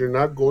understand because you're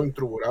not going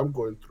through what I'm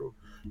going through.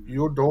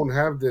 You don't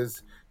have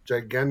this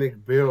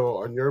gigantic bill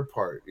on your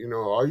part.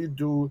 All you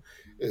do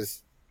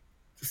is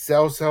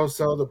sell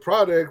the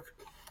product,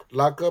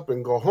 lock up,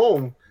 and go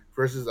home.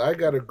 Versus I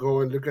got to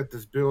go and look at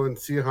this bill and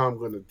see how I'm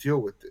going to deal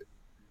with it."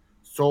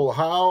 So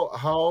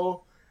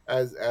how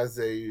as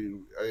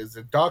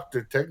a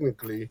doctor,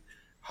 technically,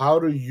 how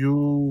and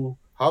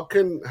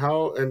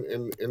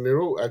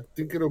I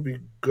think it'll be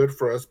good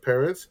for us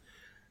parents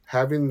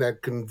having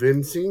that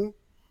convincing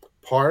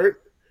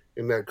part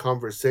in that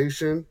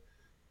conversation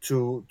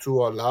to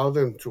allow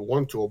them to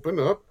want to open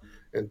up,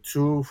 and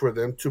two, for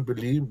them to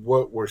believe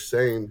what we're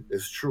saying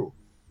is true.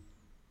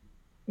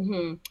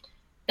 Mm-hmm.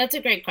 That's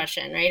a great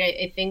question, right?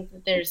 I think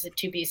that there's a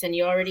two piece, and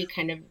you already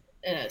kind of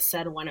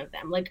said one of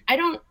them. Like,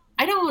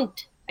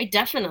 I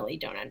definitely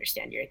don't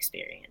understand your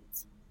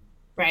experience,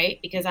 right?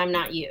 Because I'm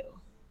not you.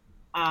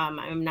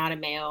 I'm not a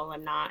male.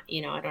 I'm not,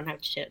 I don't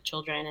have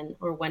children, and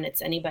or when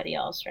it's anybody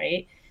else,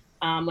 right?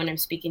 When I'm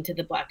speaking to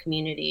the Black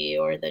community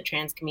or the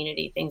trans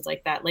community, things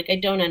like that, like I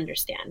don't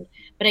understand,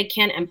 but I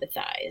can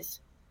empathize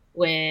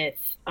with,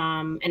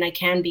 and I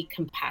can be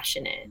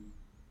compassionate,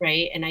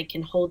 right? And I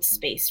can hold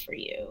space for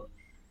you,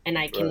 and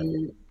I Right.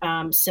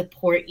 can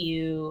support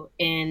you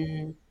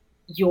in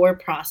your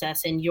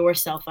process and your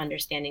self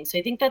understanding. So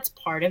I think that's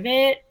part of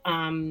it.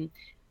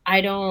 I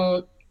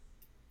don't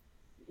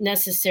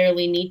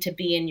necessarily need to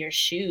be in your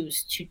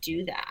shoes to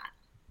do that,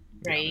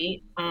 Yeah.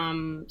 right?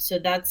 So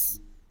that's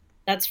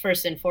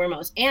first and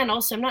foremost. And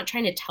also, I'm not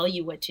trying to tell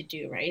you what to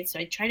do, right? So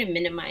I try to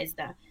minimize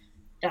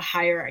the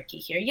hierarchy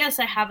here. Yes,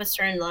 I have a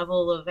certain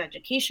level of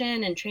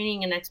education and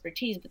training and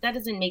expertise, but that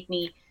doesn't make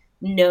me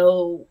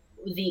know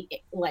the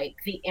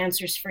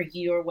answers for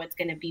you or what's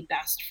going to be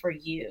best for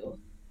you,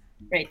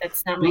 right?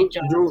 That's not my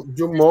job. Do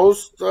That's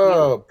most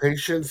you.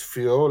 patients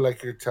feel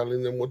like you're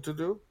telling them what to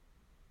do,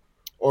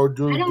 or I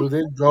do don't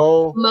they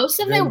go Most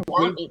of them then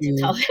want me to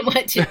tell thinking them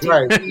what to do,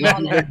 right? to be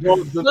honest.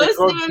 Do they Most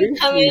go of them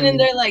come in and thinking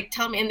they're like,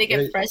 tell me, and they get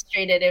they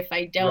frustrated if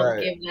I don't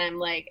right? give them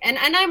like, and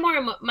I'm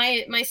more,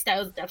 my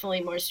style is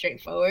definitely more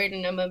straightforward,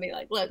 and I'm gonna be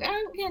like, look,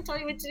 can't tell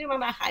you what to do, I'm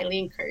gonna highly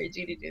encourage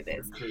you to do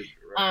this.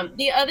 Right.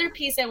 The other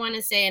piece I want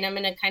to say, and I'm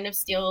going to kind of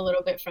steal a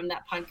little bit from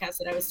that podcast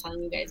that I was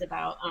telling you guys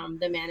about,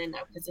 the man and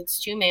up, because it's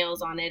two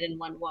males on it and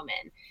one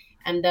woman.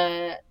 And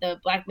the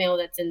Black male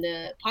that's in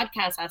the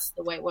podcast asks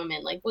the white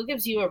woman, like, what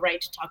gives you a right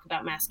to talk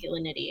about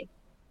masculinity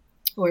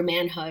or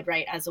manhood,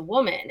 right, as a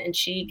woman? And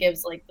she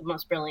gives like the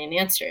most brilliant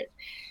answer.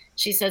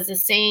 She says the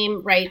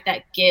same right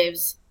that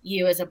gives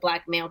you as a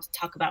Black male to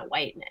talk about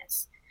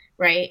whiteness,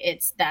 right?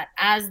 It's that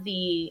as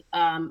the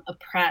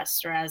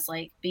oppressed, or as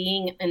like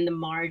being in the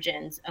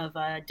margins of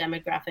a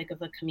demographic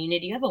of a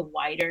community, you have a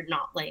wider,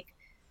 not like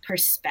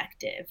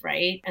perspective,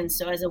 right? And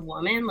so as a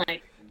woman,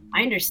 like,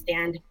 I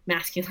understand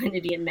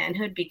masculinity and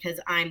manhood because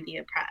I'm the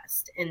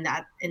oppressed in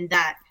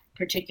that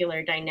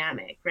particular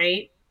dynamic,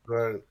 right?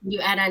 Right. You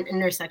add an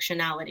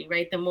intersectionality,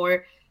 right? The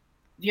more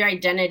your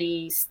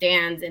identity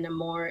stands in a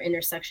more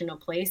intersectional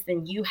place,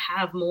 then you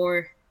have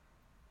more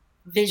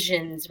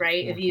visions,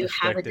 right? If More you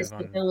have a perspective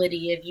on.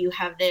 disability, if you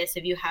have this,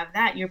 if you have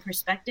that, your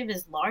perspective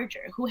is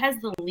larger. Who has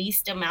the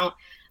least amount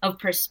of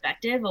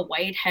perspective? A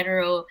white,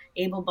 hetero,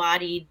 able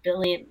bodied,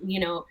 billion,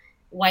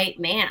 white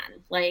man,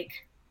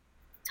 like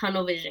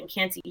tunnel vision,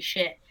 can't see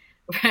shit,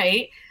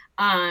 right?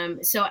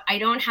 So I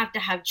don't have to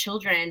have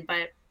children,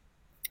 but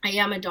I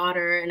am a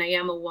daughter and I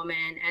am a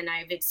woman, and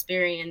I've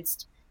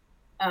experienced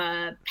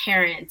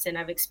parents, and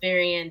I've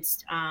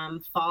experienced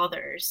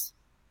fathers,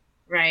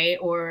 right?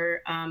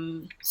 Or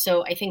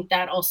so I think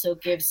that also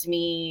gives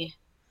me,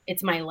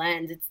 it's my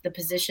lens, it's the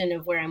position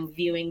of where I'm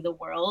viewing the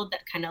world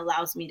that kind of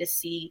allows me to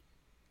see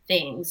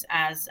things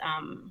as,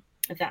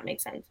 if that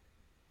makes sense.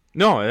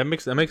 No, that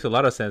makes a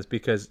lot of sense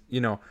because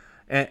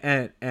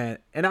and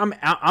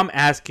I'm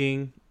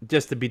asking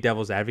just to be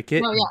devil's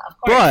advocate, No, yeah, of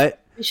course.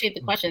 but Appreciate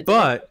the question. It's a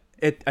good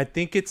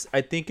question.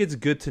 I think it's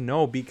good to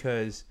know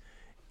because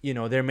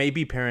there may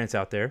be parents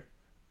out there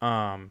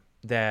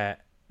that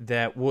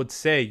would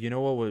say, you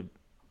know what,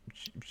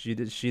 she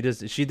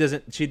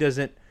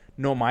doesn't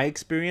know my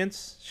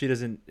experience. She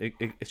doesn't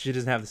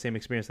have the same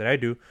experience that I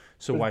do,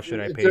 so why should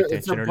I pay It's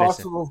attention or listen?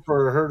 impossible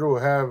for her to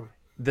have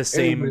The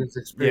same, anybody's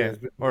yeah, experience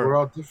because we're or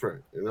all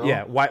different.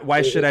 yeah,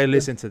 why should I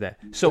listen to that?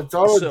 So It's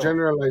all a so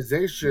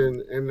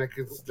generalization, and like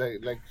it's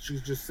like she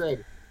just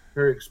said,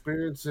 her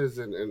experiences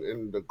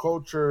and the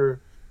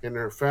culture in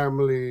her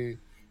family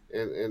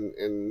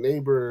and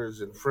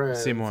neighbors and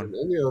friends and Simon.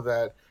 any of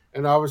that,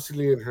 and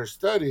obviously in her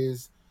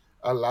studies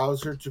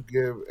allows her to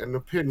give an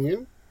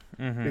opinion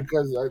Mm-hmm.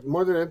 because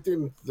more than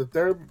anything,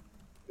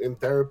 in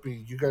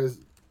therapy, you guys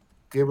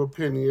give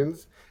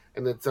opinions,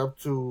 and it's up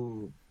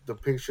to the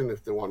patient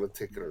if they want to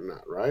take it or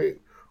not,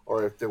 right?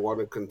 Or if they want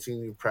to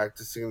continue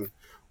practicing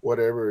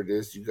whatever it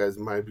is you guys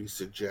might be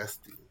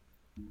suggesting.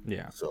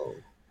 Yeah, So,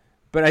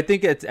 but I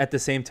think at the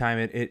same time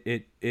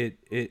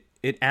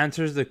it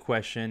answers the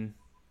question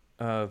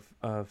of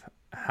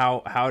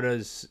how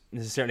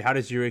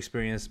does your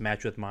experience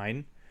match with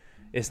mine.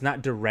 It's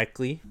not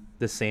directly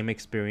the same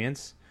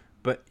experience,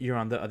 but you're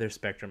on the other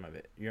spectrum of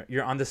it.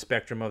 You're on the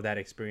spectrum of that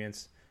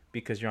experience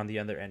because you're on the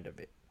other end of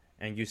it,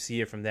 and you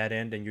see it from that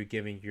end, and you're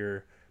giving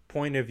your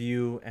point of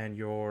view, and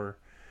your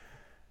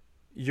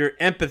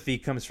empathy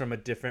comes from a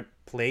different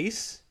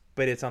place,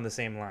 but it's on the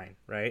same line,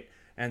 right?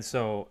 And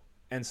so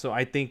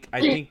I think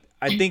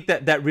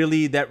that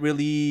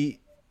really,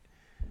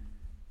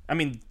 I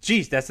mean,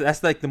 geez,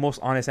 that's like the most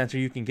honest answer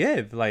you can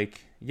give.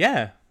 Like,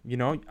 yeah,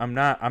 I'm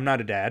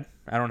not a dad.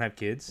 I don't have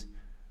kids,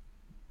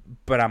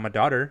 but I'm a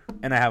daughter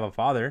and I have a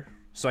father.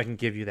 so I can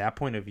give you that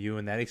point of view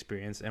and that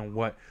experience and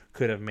what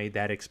could have made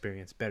that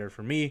experience better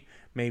for me.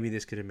 Maybe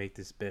this could have made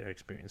this better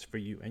experience for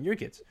you and your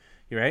kids.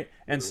 You right?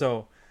 And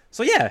so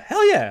yeah,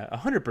 hell yeah,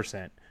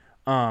 100%.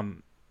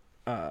 Um,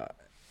 uh,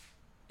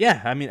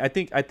 yeah. I mean, I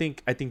think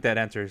that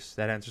answers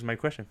my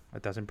question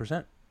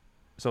 1,000%.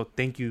 So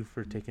thank you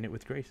for taking it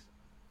with grace.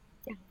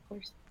 Yeah, of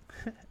course.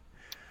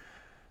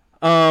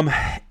 Um,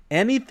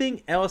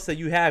 anything else that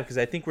you have? Because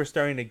I think we're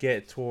starting to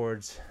get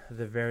towards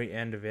the very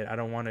end of it. I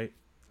don't want to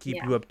keep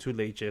Yeah. you up too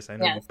late, Jess. I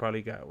know you Yes.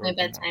 probably got My work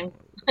bedtime.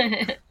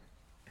 tomorrow.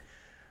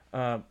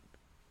 Um,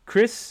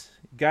 Chris,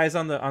 guys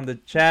on the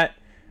chat,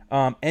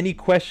 any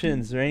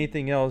questions or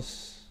anything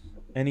else?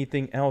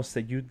 Anything else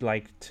that you'd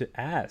like to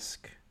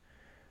ask?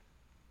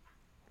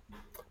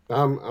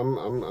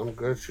 I'm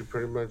good. She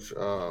pretty much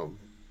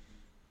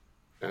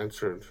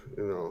answered.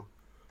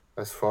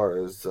 As far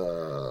as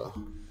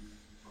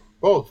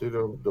both,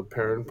 the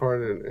parent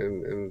part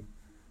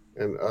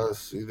and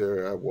us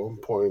either at one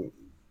point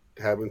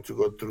having to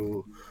go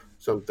through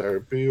some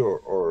therapy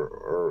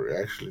or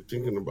actually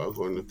thinking about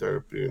going to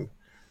therapy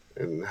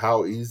and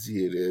how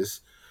easy it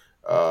is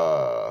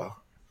uh,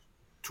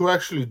 to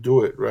actually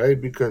do it, right?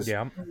 Because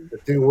Yeah. I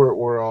think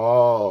we're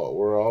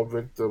all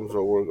victims,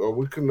 or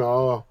we can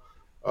all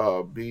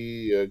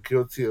be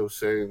guilty of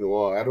saying,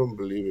 "Well, I don't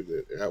believe in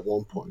it" at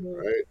one point, Mhm.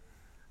 right?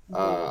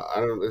 Mhm. I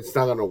don't. It's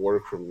not gonna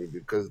work for me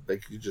because,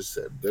 like you just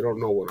said, they don't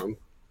know what I'm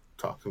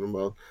talking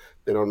about.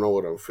 They don't know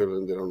what I'm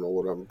feeling. They don't know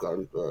what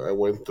I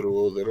went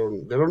through. They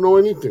don't know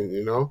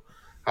anything.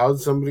 How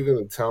is somebody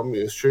gonna tell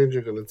me? A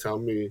stranger gonna tell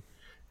me What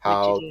to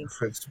how to do?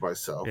 fix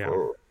myself Yeah.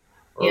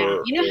 Yeah,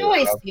 or you know how or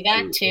I how see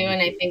that to too,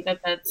 and I anything. think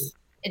that that's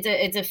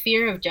it's a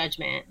fear of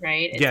judgment,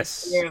 right? It's a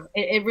Yes. fear of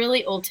it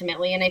really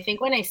ultimately, and I think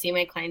when I see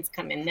my clients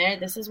come in there,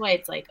 this is why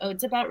it's like, oh,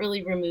 it's about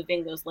really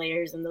removing those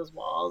layers and those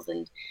walls,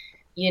 and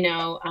you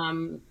know,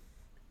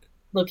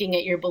 looking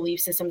at your belief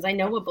systems. I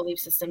know what belief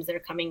systems they're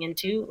coming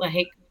into,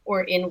 like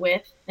or in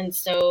with, and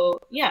so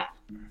yeah,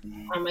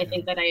 I Yeah.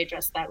 think that I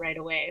addressed that right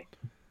away.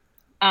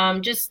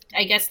 Just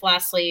I guess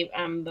lastly,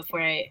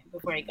 before I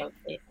go,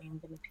 I'm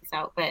gonna peace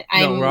out, but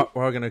No, we're I'm all,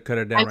 we're all gonna cut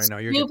it down I'm right now.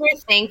 You're good.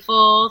 super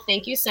thankful.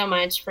 Thank you so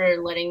much for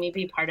letting me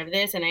be part of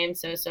this. And I am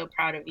so, so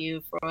proud of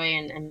you, Froy,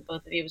 and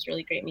both of you. It was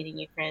really great meeting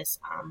you, Chris.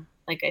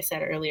 Like I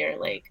said earlier,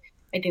 like,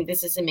 I think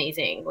this is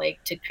amazing,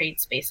 like to create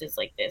spaces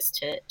like this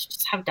to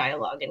just have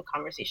dialogue and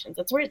conversations.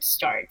 That's where it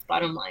starts,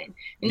 bottom line.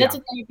 I mean, that's Yeah.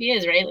 what therapy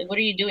is, right? Like, what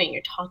are you doing?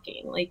 You're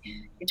talking, like,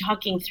 you're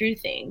talking through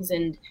things.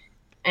 And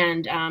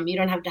you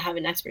don't have to have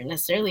an expert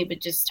necessarily,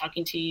 but just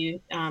talking to you,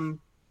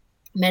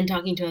 men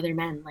talking to other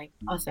men. Like,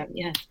 awesome.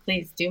 Yes,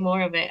 please do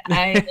more of it.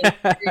 I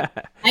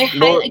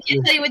More,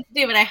 can't tell you what to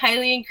do, but I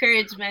highly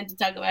encourage men to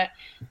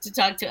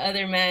talk to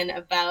other men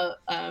about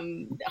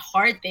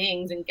hard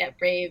things and get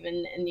brave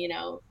and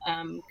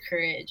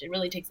courage. It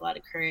really takes a lot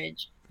of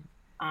courage,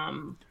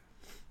 um,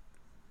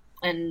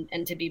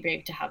 and to be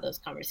brave to have those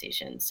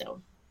conversations.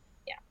 So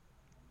yeah,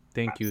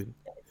 Thank props. you.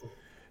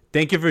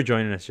 Thank you for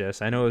joining us,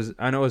 Jess. I know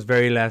it was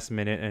very last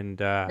minute, and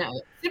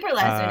No, super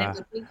last minute, uh,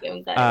 but thank you.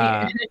 I'm glad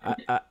I'm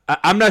here.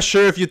 I'm not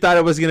sure if you thought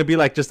it was gonna be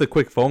like just a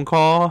quick phone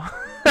call.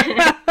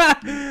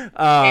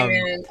 Hey um,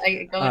 man, I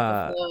go with the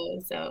uh, flow.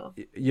 So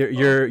you're cool.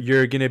 you're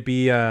you're gonna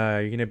be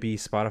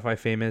Spotify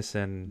famous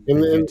and and,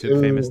 and and YouTube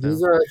and famous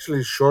these now. are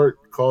actually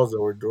short calls that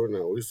we're doing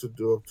now. We used to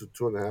do up to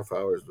 2.5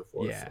 hours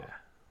before, Yeah. so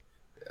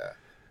yeah.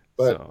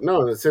 But So.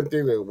 no, the same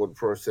thing that what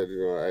Pro said.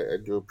 I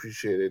do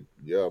appreciate it.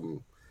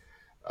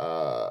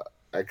 Uh,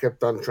 I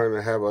kept on trying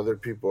to have other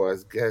people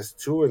as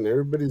guests too, and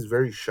everybody's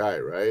very shy,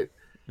 right?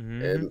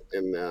 Hmm. And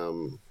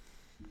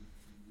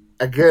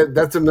again,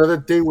 that's another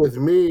thing with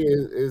me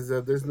is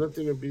that there's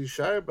nothing to be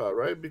shy about,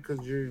 right? Because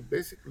you're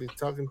basically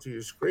talking to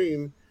your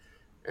screen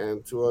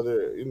and to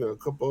a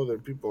couple other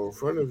people in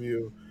front of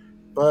you.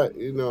 But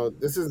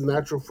this is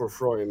natural for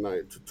Freud and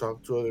I to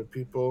talk to other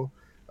people,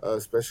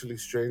 especially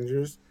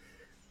strangers,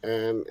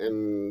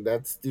 and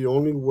that's the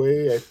only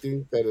way I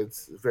think that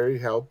it's very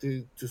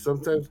healthy to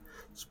sometimes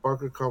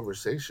spark a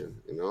conversation.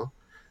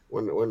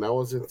 When I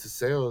was into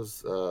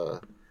sales,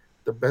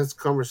 the best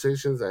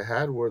conversations I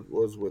had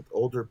was with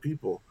older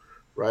people,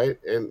 right?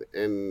 And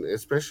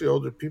especially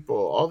older people,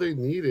 all they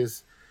need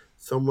is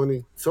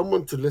someone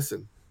to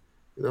listen.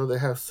 They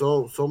have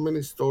so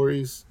many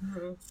stories,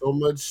 Mhm. so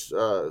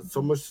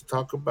much to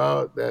talk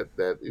about that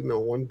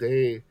one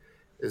day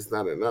is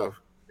not enough.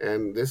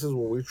 And this is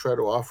what we try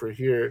to offer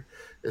here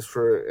is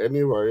for any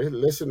of our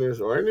listeners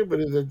or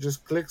anybody that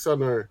just clicks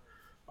on our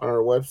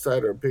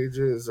website or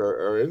pages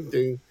or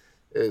anything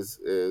is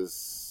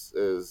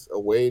a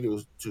way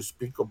to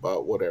speak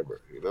about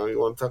whatever. You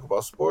want to talk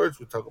about sports,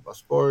 we talk about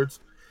sports.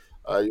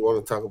 You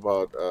want to talk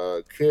about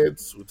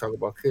kids, we talk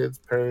about kids,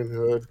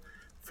 parenthood,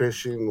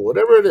 fishing,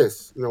 whatever it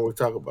is, we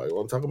talk about. You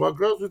want to talk about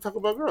girls, we talk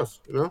about girls.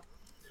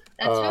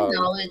 That's how Um,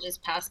 knowledge is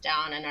passed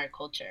down in our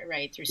culture,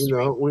 right? Through you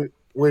story. know,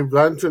 we've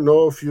gotten to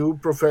know a few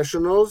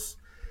professionals,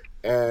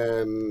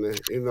 and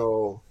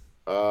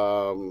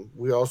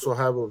we also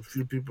have a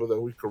few people that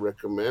we could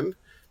recommend,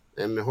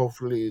 and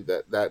hopefully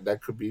that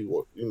could be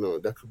what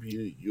that could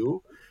be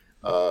you.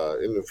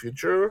 in the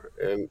future,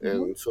 Mhm.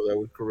 and so that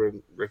we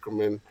could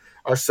recommend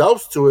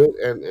ourselves to it,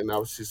 and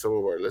obviously some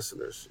of our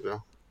listeners.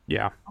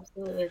 Yeah.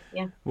 Absolutely.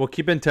 Yeah. We'll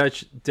keep in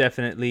touch,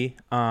 definitely.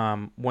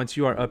 Once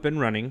you are up and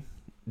running,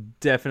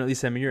 definitely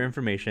send me your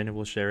information and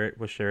we'll share it.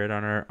 We'll share it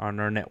on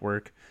our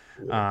network.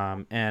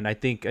 Yeah. And I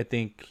think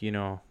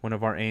one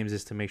of our aims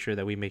is to make sure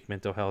that we make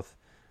mental health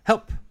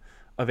help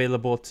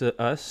available to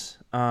us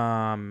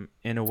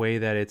in a way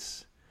that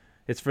it's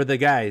for the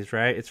guys,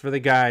 right? It's for the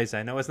guys.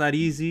 I know it's not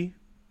easy,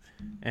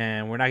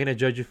 and we're not gonna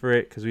judge you for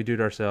it because we do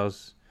it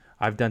ourselves.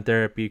 I've done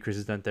therapy. Chris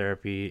has done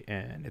therapy,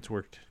 and it's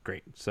worked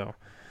great. So,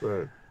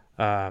 Right.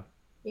 uh,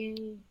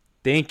 Yay.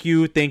 thank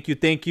you,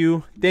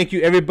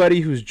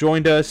 everybody who's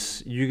joined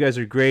us. You guys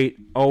are great.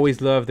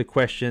 Always love the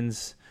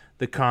questions,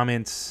 the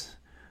comments.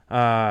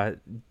 Uh,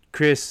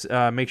 Chris,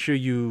 make sure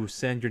you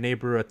send your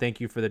neighbor a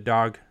thank you for the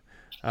dog.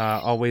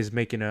 Always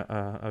making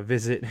a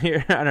visit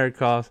here on our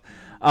calls.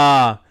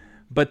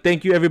 But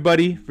thank you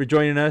everybody for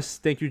joining us.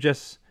 Thank you,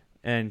 Jess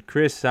and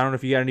Chris. I don't know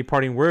if you got any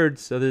parting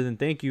words other than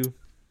thank you.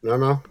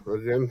 No.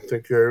 Again,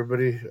 thank you,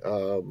 everybody.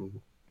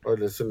 Our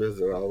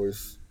listeners are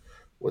always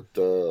with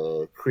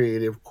the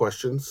creative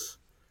questions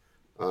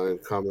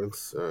and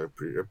comments. I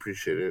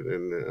appreciate it,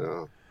 and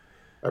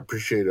I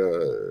appreciate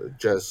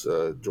Jess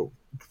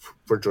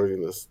for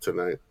joining us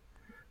tonight,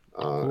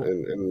 Cool.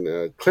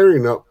 and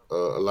clearing up a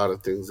lot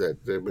of things that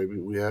maybe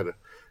we had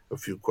a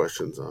few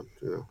questions on.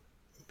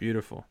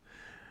 Beautiful.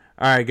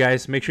 All right,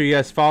 guys. Make sure you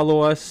guys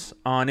follow us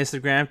on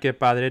Instagram,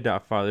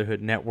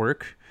 getpadre.fatherhood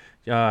network.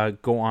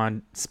 Go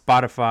on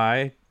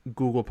Spotify,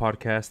 Google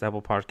Podcast,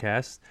 Apple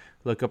Podcast.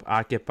 Look up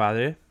a Que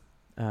Padre,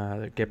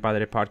 Get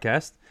Padre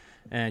Podcast.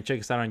 And check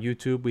us out on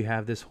YouTube. We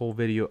have this whole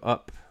video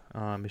up.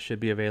 It should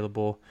be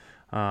available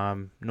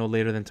no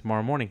later than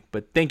tomorrow morning.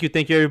 But thank you,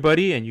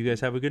 everybody. And you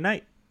guys have a good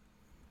night.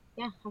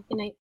 Yeah. Have a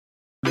good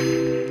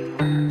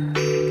night.